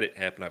I've had it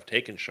happen. I've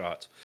taken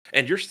shots.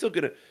 And you're still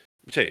going to,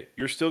 tell you,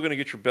 you're still going to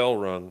get your bell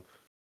rung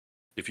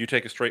if you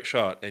take a straight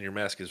shot and your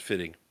mask is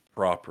fitting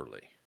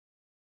properly.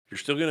 You're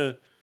still going to,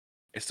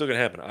 it's still going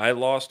to happen. I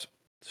lost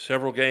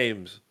several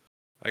games.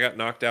 I got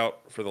knocked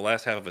out for the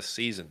last half of a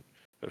season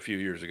a few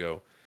years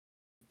ago.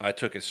 I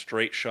took a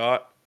straight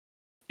shot.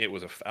 It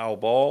was a foul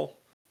ball.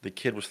 The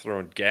kid was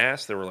throwing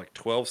gas. There were like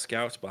 12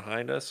 scouts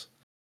behind us.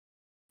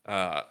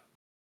 Uh,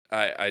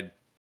 I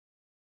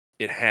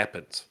it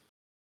happens,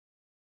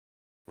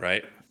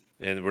 right?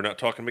 And we're not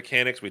talking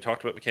mechanics. We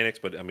talked about mechanics,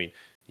 but I mean,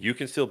 you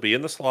can still be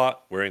in the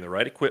slot, wearing the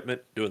right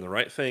equipment, doing the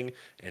right thing,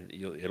 and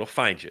it'll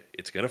find you.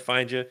 It's going to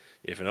find you.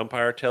 If an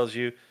umpire tells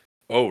you,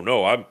 "Oh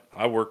no,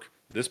 I work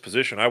this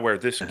position, I wear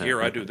this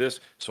gear, I do this,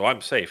 so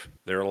I'm safe,"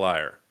 they're a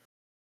liar.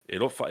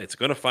 It's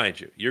going to find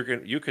you.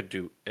 You could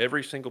do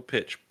every single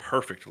pitch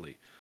perfectly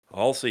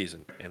all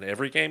season, and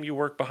every game you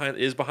work behind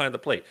is behind the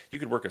plate. You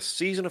could work a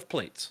season of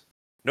plates,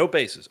 no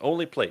bases,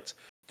 only plates,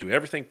 do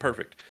everything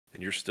perfect,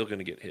 and you're still going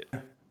to get hit.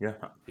 yeah.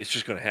 It's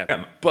just going to I happen.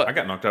 got, I But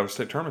got knocked out of a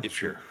state tournament if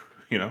this you're, year.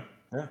 You know.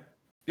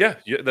 Yeah.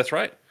 yeah, that's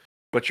right.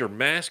 But your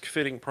mask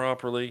fitting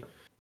properly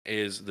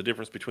is the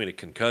difference between a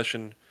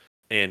concussion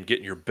and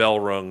getting your bell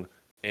rung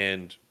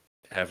and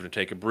having to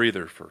take a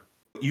breather for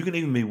You can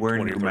even be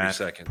wearing 20 or your 30 mask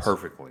seconds.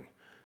 perfectly,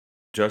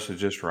 just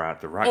right,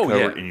 the right Oh, cover,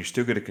 yeah. and you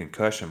still get a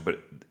concussion. But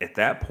at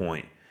that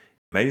point,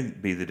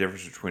 maybe the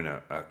difference between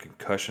a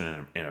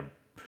concussion and a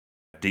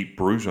deep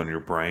bruise on your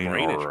brain,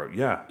 Brain injury. or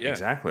yeah, Yeah.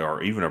 exactly,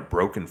 or even a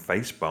broken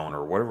face bone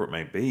or whatever it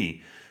may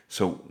be.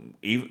 So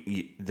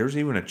there's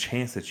even a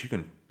chance that you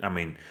can. I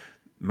mean,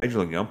 major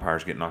league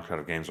umpires get knocked out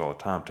of games all the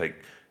time. Take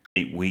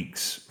 8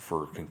 weeks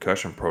for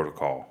concussion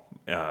protocol,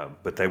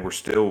 but they were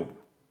still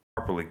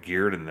properly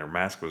geared and their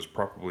mask was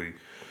properly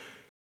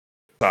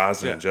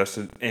sized and Yeah.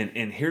 adjusted.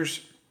 And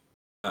here's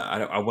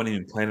I wasn't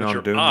even planning But on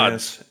your doing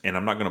odds, this, and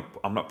I'm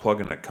not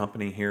plugging a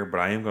company here,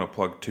 but I am gonna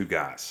plug two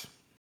guys.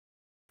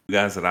 Two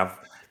guys that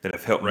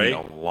have helped me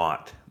a Ray,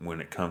 lot when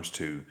it comes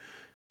to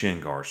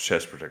shin guards,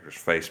 chest protectors,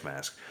 face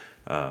masks.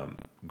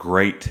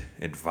 Great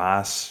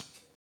advice,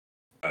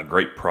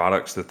 great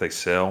products that they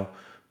sell.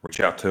 Reach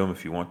out to them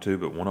if you want to,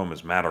 but one of them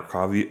is Matt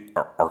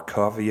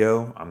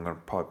Arcavio. I'm going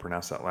to probably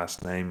pronounce that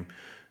last name.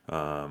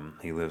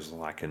 He lives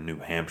like in New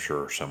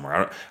Hampshire or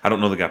somewhere. I don't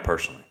know the guy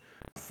personally.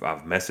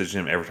 I've messaged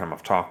him every time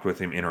I've talked with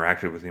him,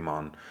 interacted with him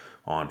on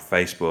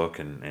Facebook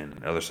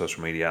and other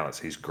social media outlets.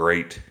 He's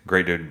great,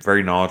 great dude,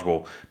 very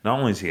knowledgeable. Not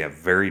only is he a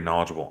very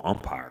knowledgeable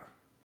umpire,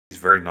 he's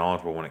very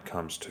knowledgeable when it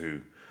comes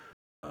to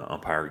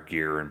umpire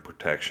gear and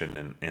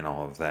protection and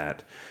all of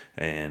that.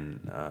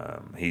 And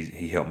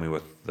he helped me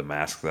with the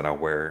mask that I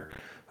wear.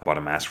 I bought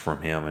a mask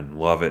from him and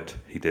love it.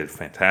 He did a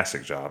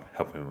fantastic job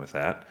helping me with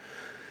that.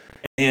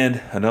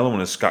 And another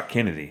one is Scott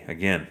Kennedy.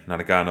 Again, not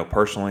a guy I know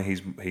personally.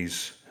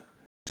 He's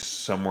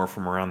somewhere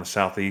from around the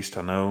southeast.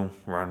 I know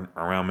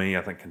around me.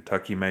 I think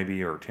Kentucky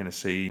maybe or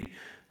Tennessee.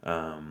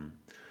 Um,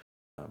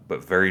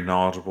 but very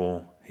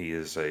knowledgeable. He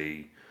is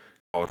a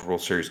College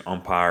World Series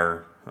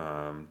umpire,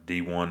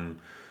 D1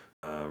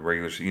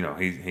 regulars.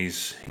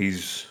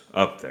 He's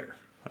up there.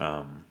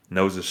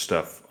 Knows his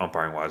stuff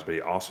umpiring wise, but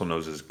he also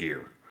knows his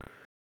gear.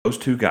 Those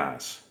two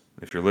guys,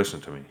 if you're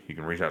listening to me, you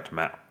can reach out to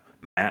Matt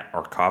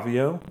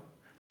Arcavio,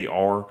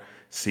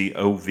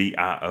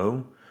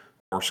 Arcovio,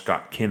 or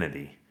Scott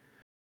Kennedy,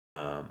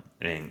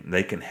 and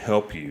they can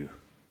help you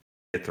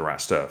get the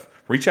right stuff,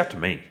 reach out to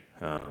me.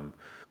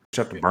 Reach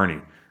out to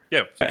Bernie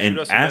Yeah, shoot and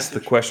us a ask the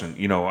message.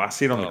 question. I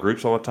see it on the Um,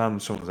 groups all the time.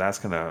 Someone's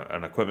asking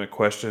an equipment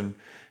question.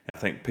 I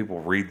think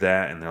people read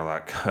that and they're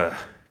like,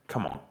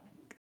 "Come on,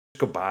 just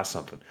go buy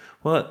something."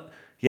 Well,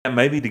 yeah,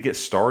 maybe to get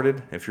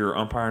started, if you're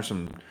umpiring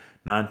some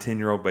 9,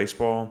 10-year-old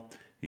baseball,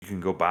 you can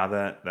go buy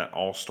that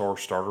all-star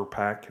starter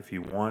pack if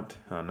you want.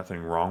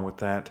 Nothing wrong with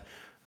that.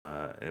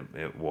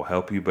 It will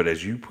help you, but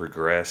as you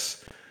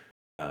progress,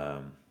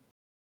 um,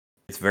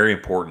 it's very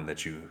important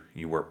that you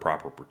wear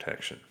proper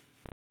protection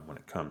when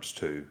it comes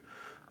to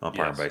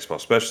umpiring yes. baseball.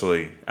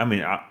 Especially, I mean,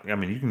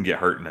 you can get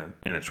hurt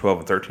in a 12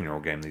 and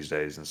 13-year-old game these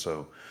days, and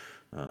so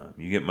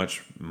you get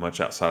much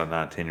outside of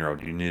 9,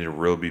 10-year-old. You need to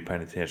really be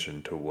paying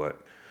attention to what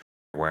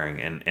you're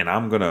wearing. And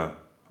I'm gonna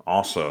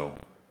also,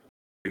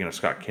 speaking of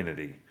Scott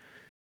Kennedy,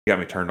 he got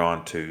me turned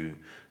on to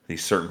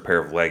these certain pair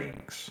of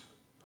leggings.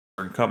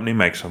 A certain company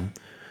makes them.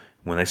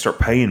 When they start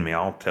paying me,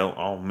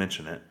 I'll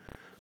mention it.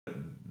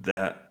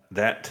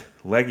 That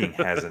legging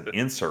has an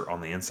insert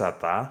on the inside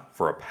thigh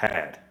for a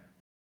pad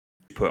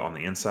you put on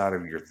the inside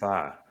of your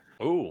thigh.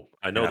 Oh,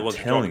 I And know the I'm ones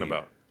you're telling talking you,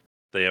 about.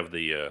 They have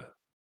the if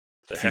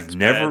you've hex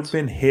never pads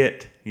been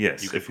hit, you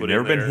yes, can if you've put in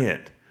never been there.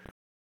 hit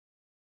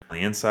on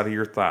the inside of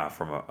your thigh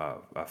from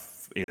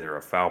either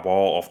a foul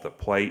ball off the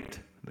plate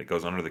that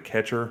goes under the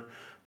catcher,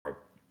 or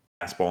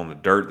a fastball in the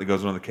dirt that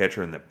goes under the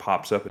catcher and that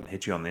pops up and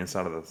hits you on the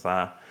inside of the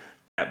thigh,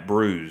 that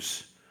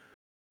bruise,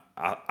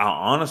 I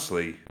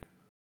honestly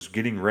was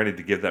getting ready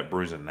to give that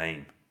bruise a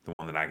name, the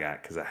one that I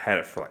got, because I had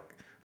it for, like,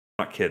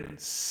 I'm not kidding,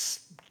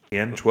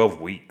 10, 12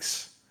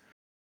 weeks.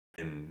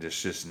 And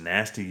just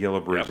nasty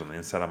yellow bruise Yep. on the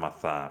inside of my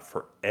thigh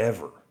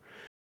forever,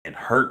 and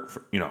hurt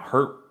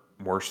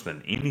worse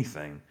than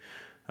anything.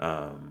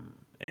 Um,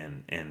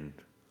 and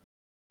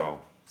so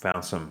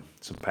found some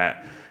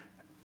pat.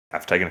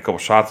 I've taken a couple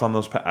shots on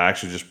those. I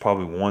actually just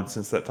probably one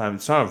since that time.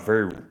 It's not a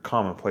very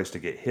common place to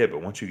get hit,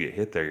 but once you get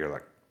hit there, you're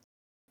like,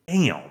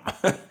 damn.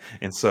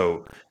 And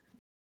so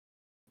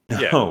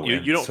Yeah, no, you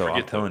and don't so I'm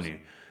forget telling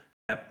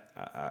those.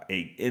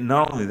 you, and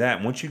not only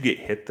that, once you get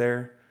hit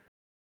there,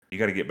 you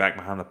got to get back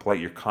behind the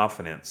plate. Your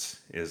confidence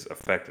is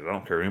affected. I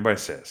don't care what anybody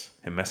says.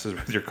 It messes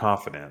with your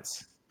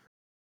confidence.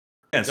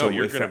 And No, so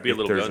you're if gonna be a if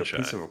little there's gun a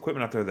piece shy. of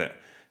equipment out there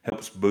that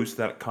helps boost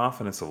that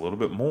confidence a little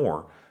bit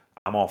more,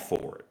 I'm all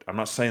for it. I'm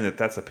not saying that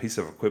that's a piece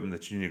of equipment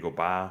that you need to go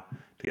buy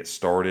to get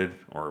started,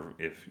 or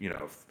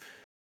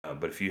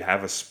but if you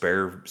have a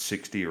spare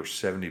 60 or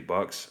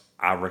 $70,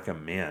 I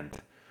recommend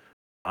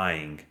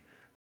buying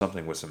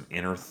something with some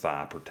inner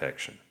thigh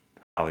protection.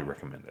 Highly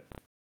recommend it.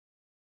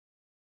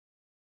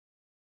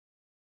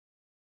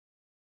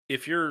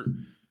 If you're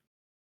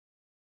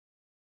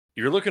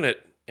looking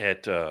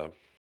at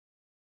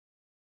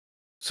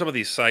some of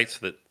these sites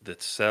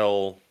that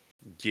sell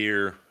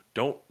gear,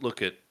 don't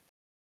look at.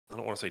 I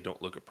don't want to say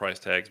don't look at price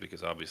tags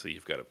because obviously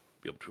you've got to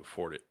be able to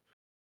afford it.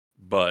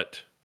 But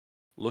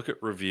look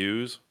at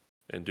reviews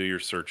and do your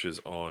searches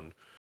on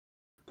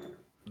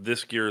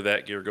this gear,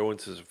 that gear. Go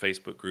into some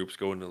Facebook groups.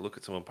 Go into look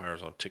at some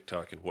umpires on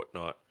TikTok and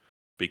whatnot,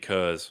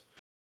 because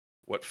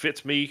what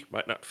fits me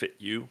might not fit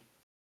you.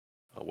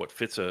 What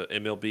fits a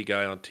MLB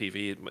guy on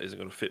TV isn't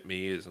going to fit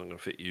me. Isn't going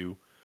to fit you.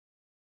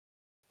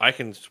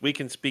 We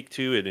can speak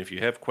to, and if you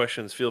have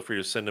questions, feel free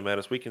to send them at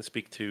us. We can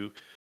speak to,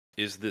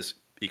 is this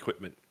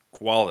equipment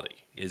quality?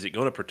 Is it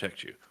going to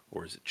protect you,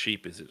 or is it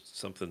cheap? Is it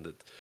something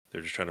that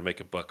they're just trying to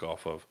make a buck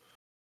off of?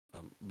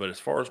 But as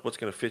far as what's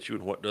going to fit you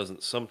and what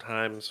doesn't,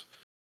 sometimes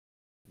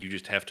you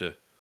just have to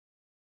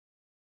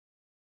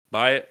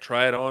buy it,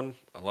 try it on.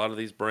 A lot of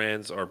these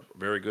brands are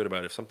very good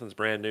about it. If something's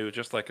brand new,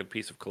 just like a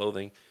piece of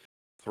clothing,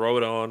 throw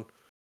it on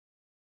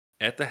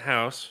at the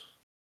house,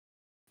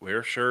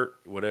 wear a shirt,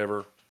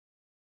 whatever,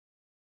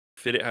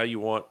 fit it how you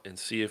want, and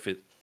see if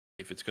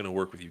it's going to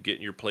work with you. Get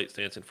in your plate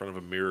stance in front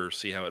of a mirror,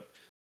 see how it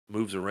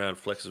moves around,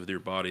 flexes with your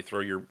body. Throw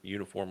your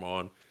uniform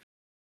on.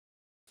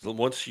 So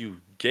once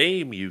you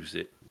game use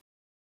it,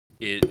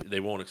 they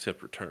won't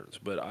accept returns.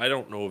 But I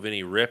don't know of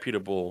any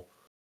reputable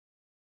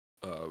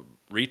uh,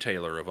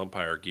 retailer of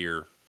umpire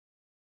gear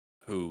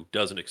who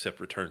doesn't accept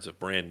returns of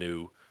brand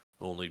new,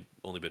 only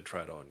been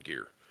tried on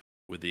gear,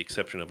 with the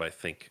exception of I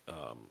think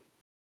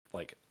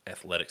like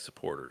athletic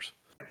supporters.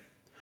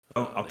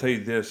 Oh, I'll They tell don't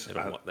you this: they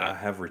don't want I that.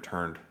 have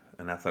returned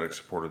an athletic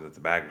supporter that the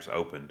bag was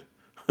opened.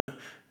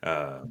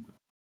 Uh,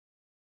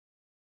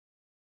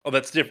 Oh,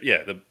 that's different.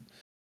 Yeah,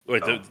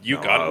 you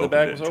no, got I it and the opened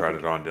bag it was and tried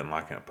opened. it on, didn't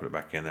like it, I put it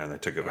back in there, and they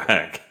took it Oh,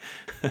 back.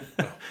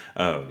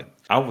 oh, yeah.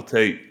 I will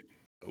tell you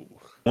Oh,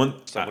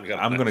 one. someone got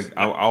I'm gonna. nice, nice.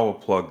 I will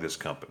plug this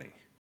company,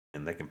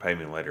 and they can pay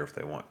me later if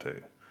they want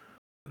to.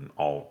 And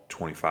all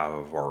 25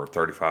 of our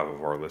 35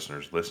 of our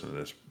listeners listen to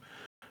this.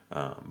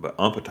 But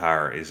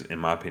Umpatire is, in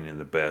my opinion,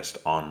 the best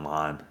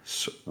online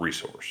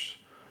resource.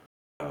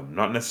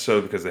 Not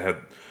necessarily because they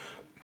have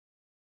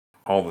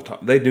all the time.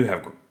 They do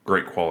have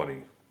great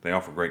quality. They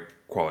offer great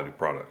quality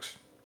products.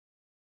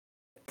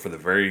 For the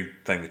very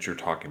thing that you're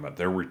talking about,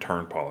 their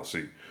return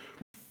policy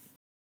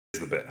is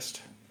the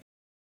best,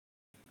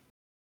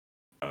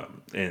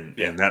 and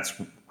Yeah, that's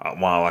why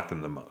I like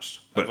them the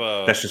most. I've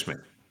But that's just me.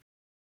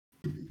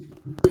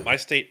 My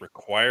state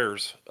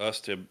requires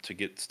us to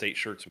get state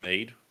shirts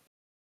made.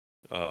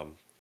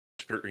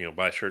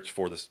 Buy shirts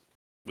for this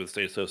with the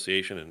state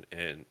association,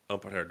 and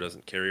umpire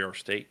doesn't carry our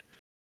state,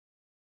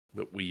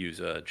 but we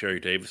use Jerry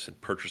Davis and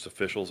Purchase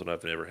Officials, and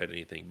I've never had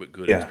anything but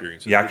good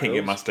experiences. Yeah, I with can't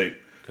get my those state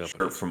companies.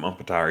 shirt from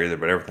Umpire either,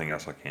 but everything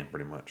else I can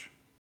pretty much.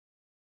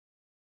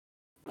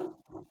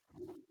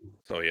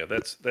 So yeah,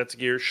 that's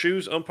gear.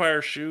 Shoes,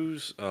 umpire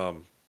shoes.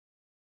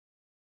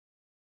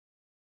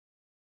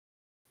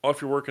 If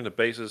you're working the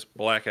bases,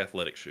 black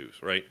athletic shoes,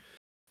 right?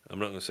 I'm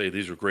not going to say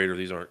these are great or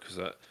these aren't, because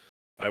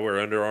I wear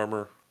Under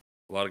Armour.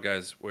 A lot of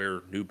guys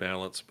wear New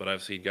Balance, but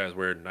I've seen guys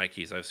wear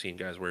Nikes. I've seen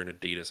guys wearing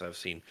Adidas. I've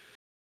seen,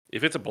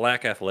 if it's a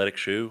black athletic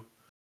shoe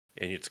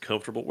and it's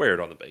comfortable, wear it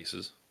on the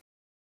bases,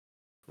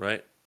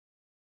 right?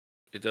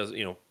 It doesn't,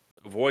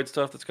 avoid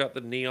stuff that's got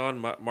the neon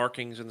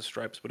markings and the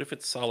stripes. But if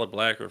it's solid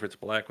black, or if it's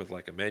black with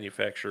like a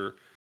manufacturer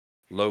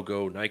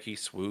logo, Nike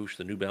swoosh,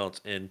 the New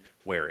Balance N,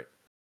 wear it.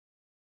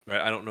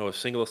 Right? I don't know a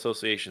single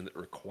association that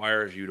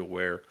requires you to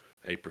wear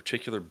a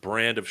particular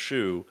brand of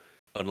shoe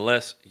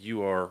unless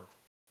you are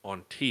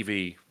on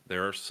TV.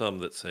 There are some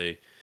that say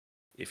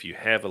if you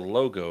have a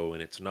logo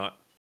and it's not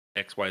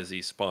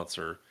XYZ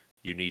sponsor,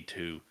 you need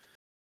to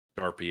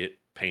Sharpie it,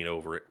 paint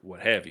over it, what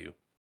have you.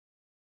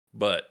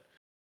 But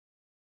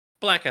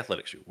black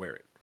athletic shoe, wear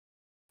it.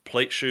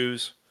 Plate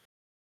shoes,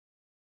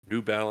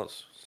 New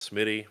Balance,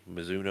 Smitty,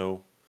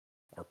 Mizuno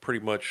are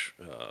pretty much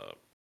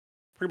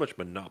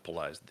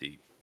monopolized the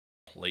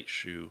plate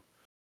shoe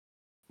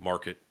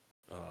market.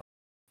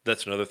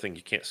 That's another thing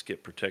you can't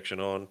skip protection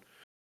on,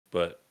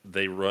 but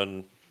they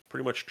run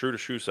pretty much true to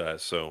shoe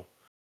size. So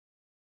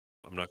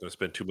I'm not going to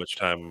spend too much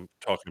time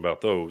talking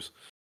about those.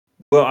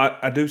 Well,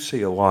 I do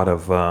see a lot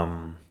of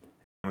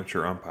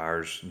amateur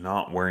umpires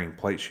not wearing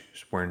plate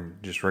shoes, wearing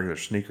just regular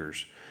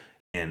sneakers.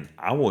 And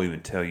I will even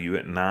tell you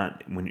at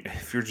night,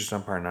 if you're just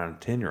umpiring 9 and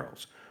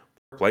 10-year-olds,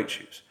 wear plate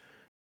shoes.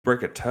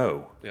 Break a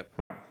toe. Yep.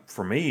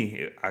 For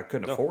me, I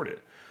couldn't No. afford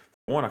it.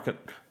 One, I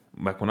couldn't.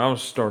 Back when I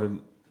was started,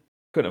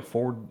 couldn't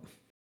afford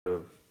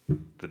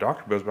the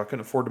doctor bills, but I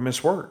couldn't afford to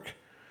miss work.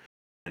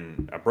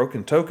 And a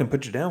broken toe can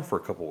put you down for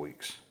a couple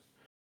weeks.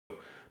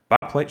 Buy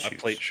plate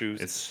shoes. Plate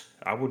shoes.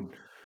 I would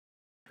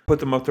put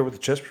them up there with a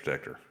chest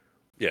protector.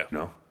 Yeah.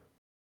 No,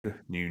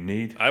 you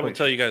need. I will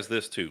tell you guys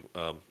this too.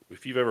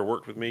 If you've ever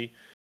worked with me,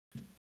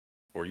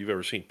 or you've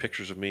ever seen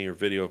pictures of me or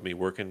video of me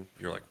working,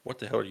 you're like, what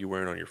the hell are you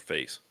wearing on your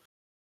face?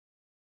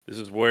 This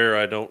is where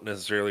I don't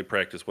necessarily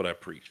practice what I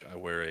preach. I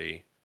wear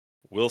a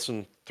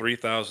Wilson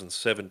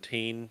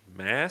 3017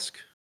 mask.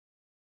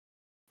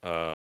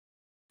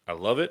 I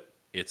love it.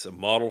 It's a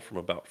model from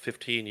about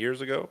 15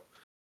 years ago.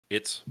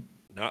 It's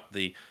not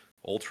the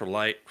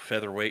ultralight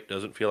featherweight,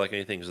 doesn't feel like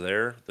anything's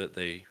there that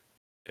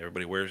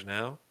everybody wears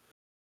now.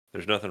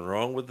 There's nothing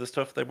wrong with the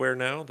stuff they wear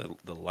now.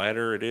 The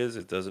lighter it is,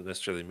 it doesn't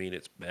necessarily mean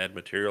it's bad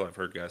material. I've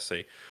heard guys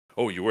say,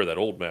 "Oh, you wear that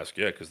old mask,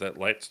 yeah, because that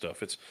light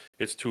stuff,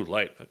 it's too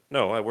light." But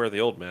no, I wear the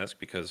old mask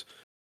because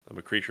I'm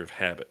a creature of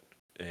habit,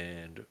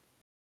 and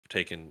I've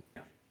taken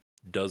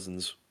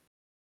dozens,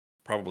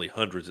 probably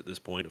hundreds at this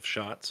point, of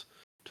shots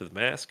to the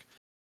mask,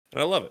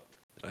 and I love it.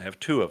 I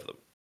have 2 of them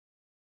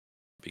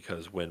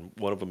because when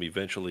one of them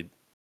eventually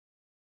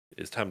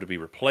is time to be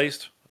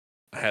replaced,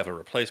 I have a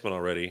replacement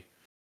already.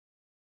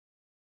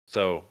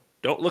 So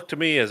don't look to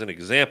me as an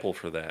example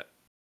for that.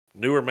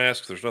 Newer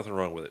masks, there's nothing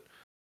wrong with it.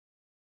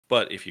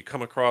 But if you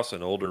come across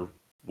an older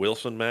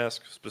Wilson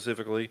mask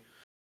specifically,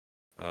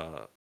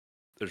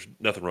 there's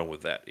nothing wrong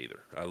with that either.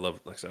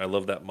 Like I said, I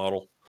love that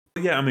model.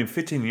 Yeah, I mean,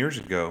 15 years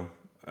ago,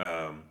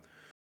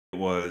 it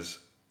was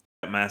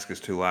that mask is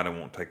too light, I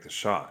won't take the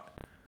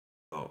shot.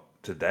 Well,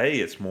 today,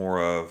 it's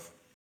more of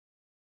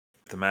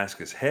if the mask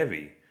is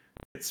heavy,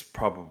 it's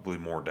probably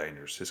more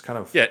dangerous. It's kind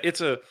of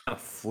it's a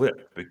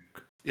flip.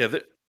 yeah.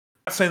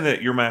 I'm not saying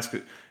that your mask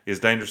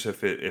is dangerous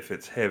if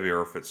it's heavy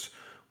or if it's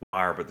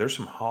wire, but there's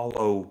some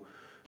hollow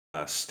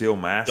steel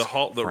mask.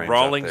 The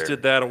Rawlings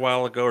did that a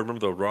while ago. Remember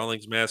the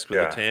Rawlings mask with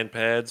the tan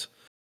pads?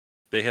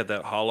 They had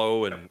that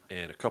hollow, and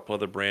a couple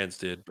other brands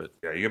did. But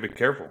yeah, you gotta be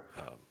careful.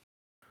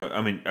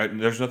 I mean,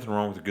 there's nothing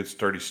wrong with a good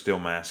sturdy steel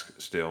mask.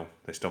 Still,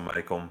 they still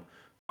make them.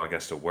 I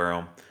guess to wear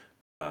them.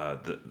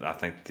 I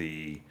think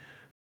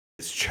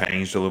it's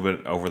changed a little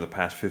bit over the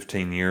past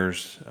 15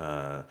 years.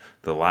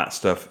 The light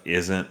stuff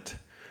isn't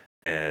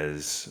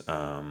as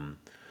or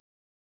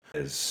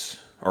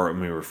let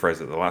me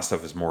rephrase it. The light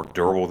stuff is more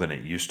durable than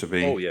it used to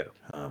be. Oh yeah.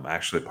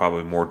 Actually,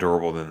 probably more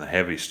durable than the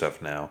heavy stuff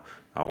now.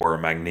 I wear a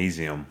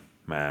magnesium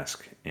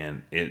mask,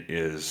 and it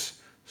is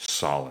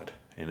solid,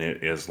 and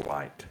it is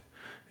light,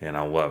 and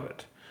I love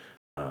it.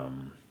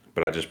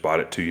 But I just bought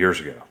it 2 years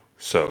ago.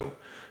 So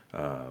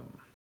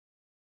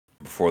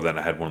before that,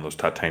 I had one of those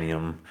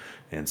titanium,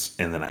 and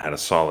then I had a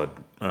solid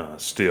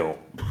steel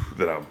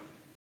that I,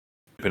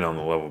 depending on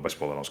the level of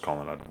baseball that I was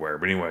calling, I'd wear.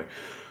 But anyway,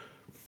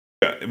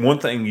 one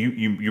thing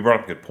you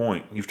brought up a good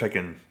point. You've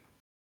taken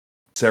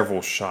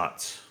several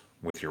shots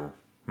with your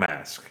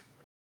mask.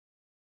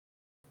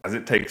 As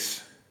it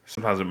takes,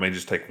 sometimes it may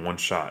just take one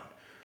shot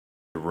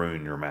to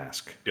ruin your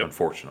mask,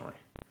 unfortunately.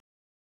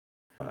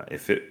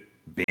 If it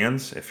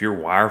bends, if your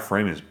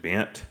wireframe is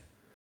bent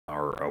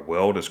or a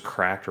weld is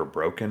cracked or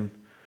broken,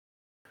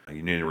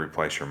 you need to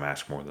replace your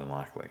mask more than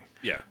likely.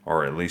 Yeah.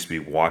 Or at least be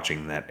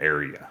watching that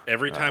area.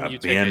 Every time A you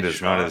take a bend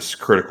is not shot, as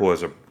critical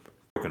as a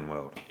broken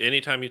weld.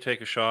 anytime you take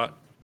a shot,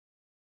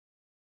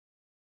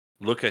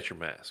 look at your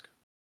mask.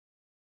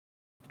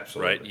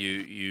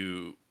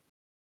 Absolutely.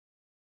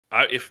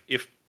 Right?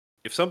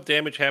 If some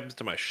damage happens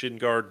to my shin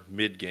guard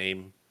mid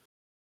game,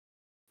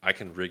 I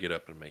can rig it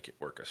up and make it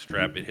work. A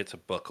strap, it hits a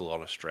buckle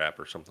on a strap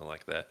or something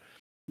like that.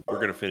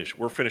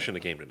 We're finishing the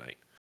game tonight.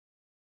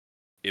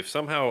 If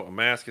somehow my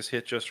mask is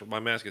hit just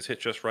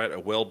right, a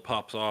weld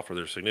pops off, or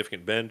there's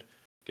significant bend,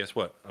 guess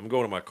what? I'm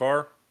going to my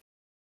car,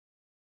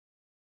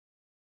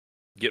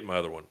 getting my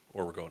other one,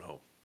 or we're going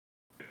home.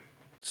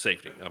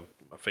 Safety.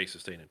 My face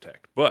is staying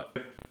intact. But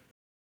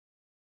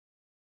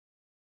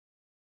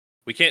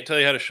we can't tell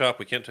you how to shop.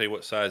 We can't tell you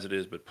what size it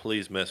is, but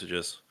please message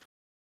us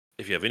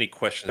if you have any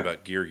questions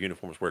about gear,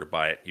 uniforms, where to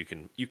buy it. You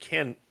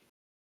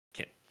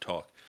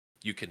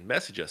can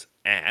message us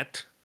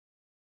at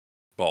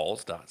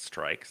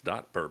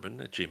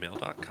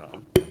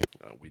balls.strikes.bourbon@gmail.com.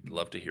 We'd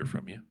love to hear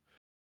from you.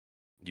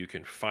 You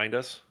can find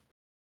us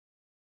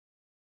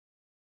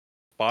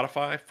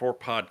Spotify for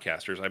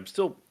podcasters. I've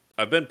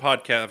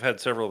had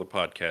several other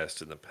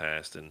podcasts in the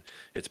past, and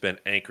it's been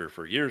Anchor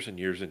for years and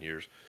years and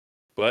years,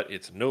 but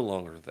it's no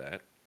longer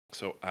that.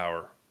 So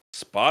our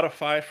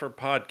Spotify for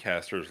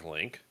podcasters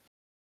link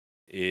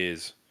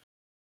is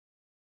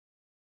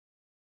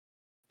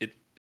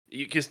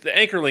because the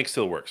Anchor link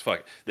still works. Fuck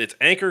it. It's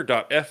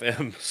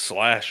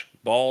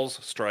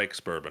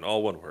anchor.fm/ballsstrikesbourbon,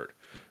 all one word.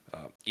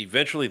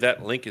 Eventually,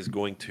 that link is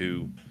going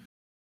to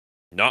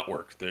not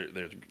work. They're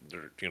going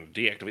to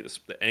deactivate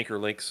the Anchor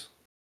links,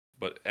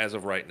 but as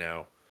of right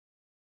now,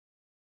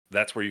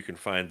 that's where you can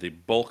find the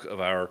bulk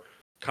of our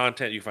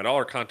content. You can find all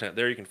our content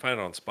there. You can find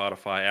it on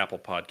Spotify, Apple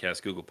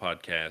Podcasts, Google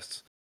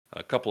Podcasts,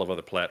 a couple of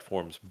other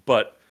platforms,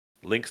 but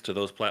links to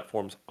those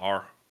platforms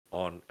are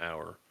on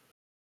our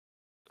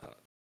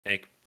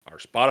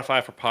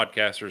Spotify for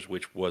podcasters,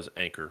 which was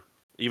Anchor.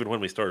 Even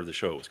when we started the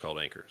show, it was called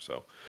Anchor.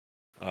 So,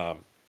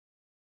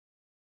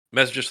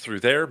 message us through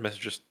there.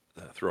 Message us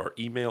through our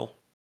email.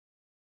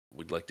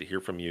 We'd like to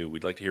hear from you.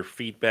 We'd like to hear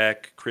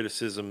feedback,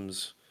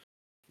 criticisms.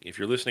 If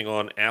you're listening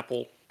on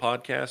Apple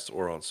Podcasts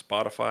or on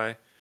Spotify,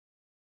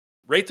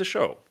 rate the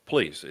show,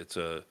 please. It's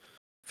a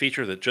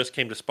feature that just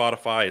came to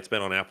Spotify. It's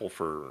been on Apple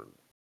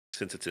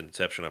since its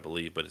inception, I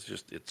believe, but it's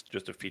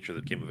just a feature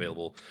that came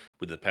available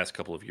within the past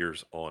couple of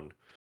years on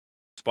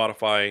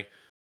Spotify.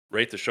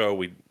 Rate the show.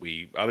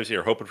 We obviously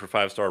are hoping for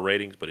 5-star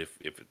ratings, but if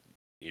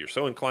you're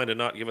so inclined to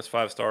not give us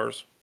 5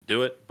 stars,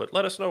 do it. But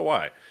let us know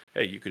why.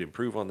 Hey, you could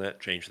improve on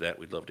that, change that.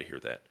 We'd love to hear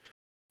that.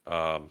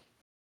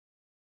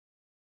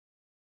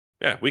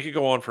 Yeah, we could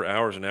go on for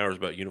hours and hours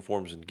about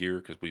uniforms and gear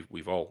because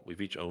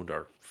we've each owned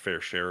our fair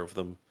share of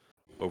them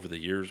over the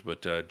years.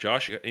 But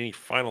Josh, you got any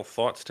final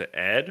thoughts to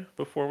add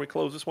before we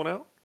close this one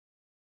out?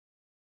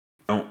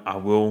 No, I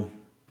will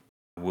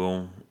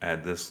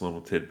add this little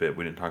tidbit.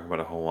 We didn't talk about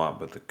it a whole lot,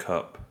 but the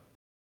cup,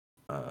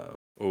 the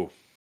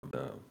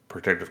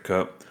protective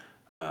cup.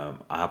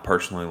 I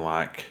personally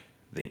like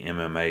the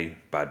MMA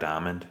by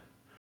Diamond.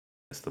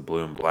 It's the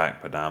blue and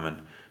black by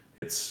Diamond.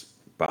 It's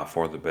by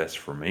far the best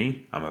for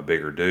me. I'm a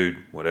bigger dude.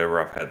 Whatever.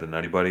 I've had the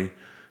Nutty Buddy.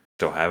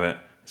 Still have it.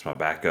 It's my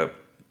backup.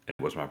 It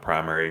was my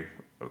primary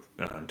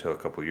until a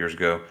couple of years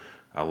ago.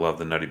 I love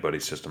the Nutty Buddy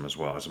system as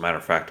well. As a matter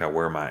of fact, I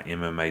wear my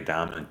MMA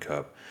Diamond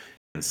cup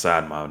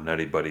inside my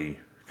Nutty Buddy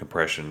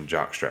compression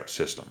jockstrap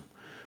system.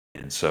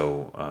 And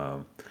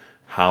so,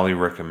 highly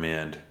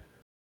recommend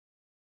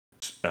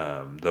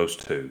those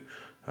two.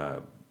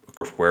 Of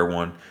course, wear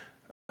one.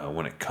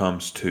 When it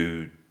comes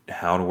to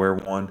how to wear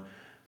one,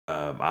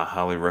 I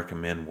highly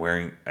recommend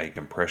wearing a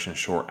compression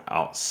short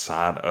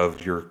outside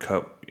of your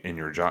cup in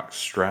your jock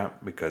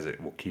strap because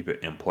it will keep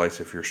it in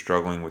place if you're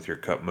struggling with your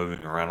cup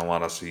moving around a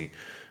lot. I see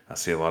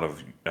a lot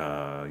of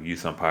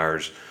youth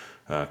umpires,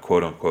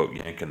 quote unquote,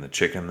 yanking the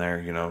chicken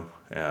there,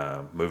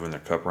 moving their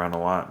cup around a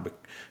lot,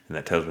 and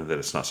that tells me that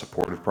it's not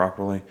supported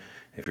properly.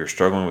 If you're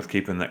struggling with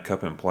keeping that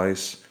cup in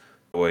place,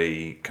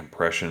 a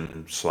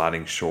compression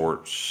sliding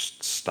short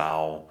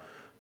style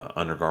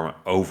undergarment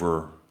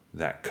over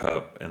that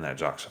cup and that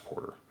jock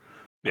supporter.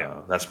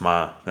 Yeah, that's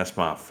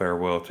my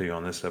farewell to you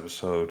on this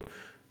episode.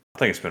 I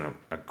think it's been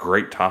a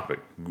great topic.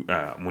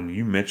 When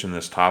you mentioned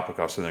this topic,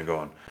 I was sitting there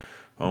going,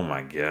 "Oh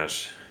my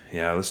gosh,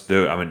 yeah, let's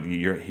do it." I mean,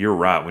 you're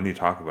right. We need to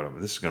talk about it,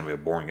 but this is going to be a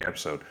boring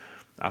episode.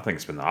 I think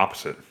it's been the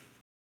opposite.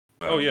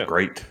 yeah.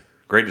 Great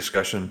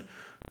discussion.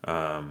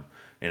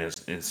 And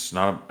it's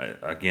not,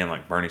 again,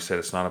 like Bernie said,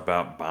 it's not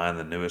about buying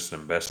the newest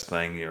and best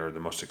thing or the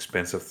most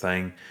expensive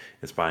thing.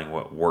 It's buying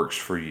what works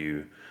for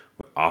you,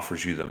 what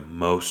offers you the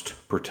most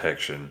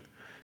protection,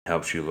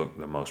 helps you look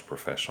the most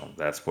professional.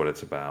 That's what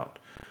it's about.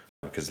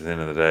 Because at the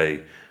end of the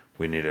day,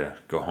 we need to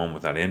go home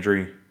without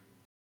injury,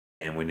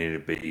 and we need to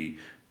be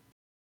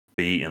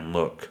and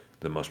look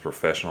the most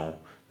professional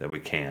that we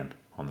can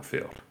on the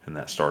field, and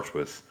that starts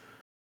with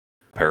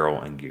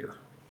apparel and gear.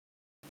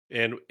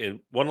 And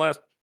one last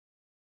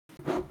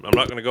I'm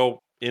not going to go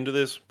into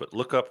this, but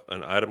look up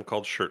an item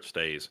called shirt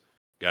stays.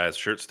 Guys,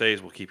 shirt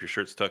stays will keep your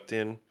shirts tucked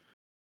in.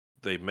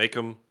 They make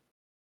them.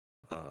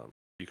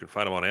 You can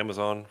find them on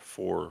Amazon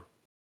for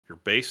your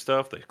base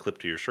stuff. They clip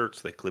to your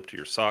shirts. They clip to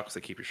your socks.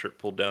 They keep your shirt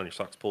pulled down, your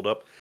socks pulled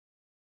up.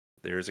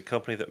 There is a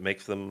company that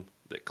makes them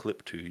that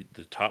clip to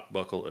the top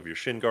buckle of your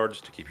shin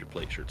guards to keep your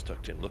plate shirts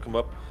tucked in. Look them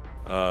up.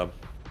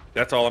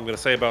 That's all I'm going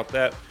to say about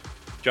that.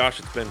 Josh,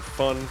 it's been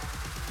fun.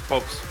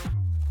 Folks,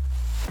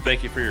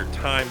 thank you for your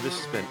time. This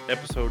has been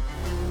episode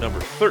number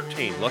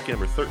 13, lucky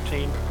number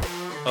 13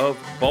 of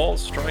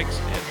Balls, Strikes,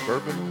 and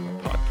Bourbon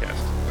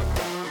podcast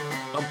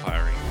about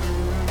umpiring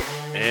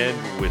and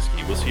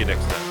whiskey. We'll see you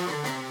next time.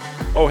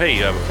 Oh, hey,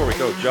 before we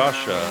go,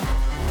 Josh,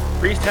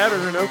 creased hat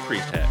or no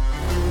creased hat?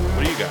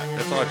 What do you got?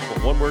 That's all. I just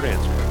want one word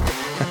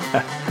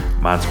answer.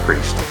 Mine's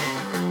creased.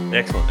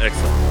 Excellent,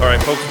 excellent. All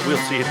right, folks, we'll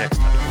see you next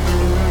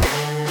time.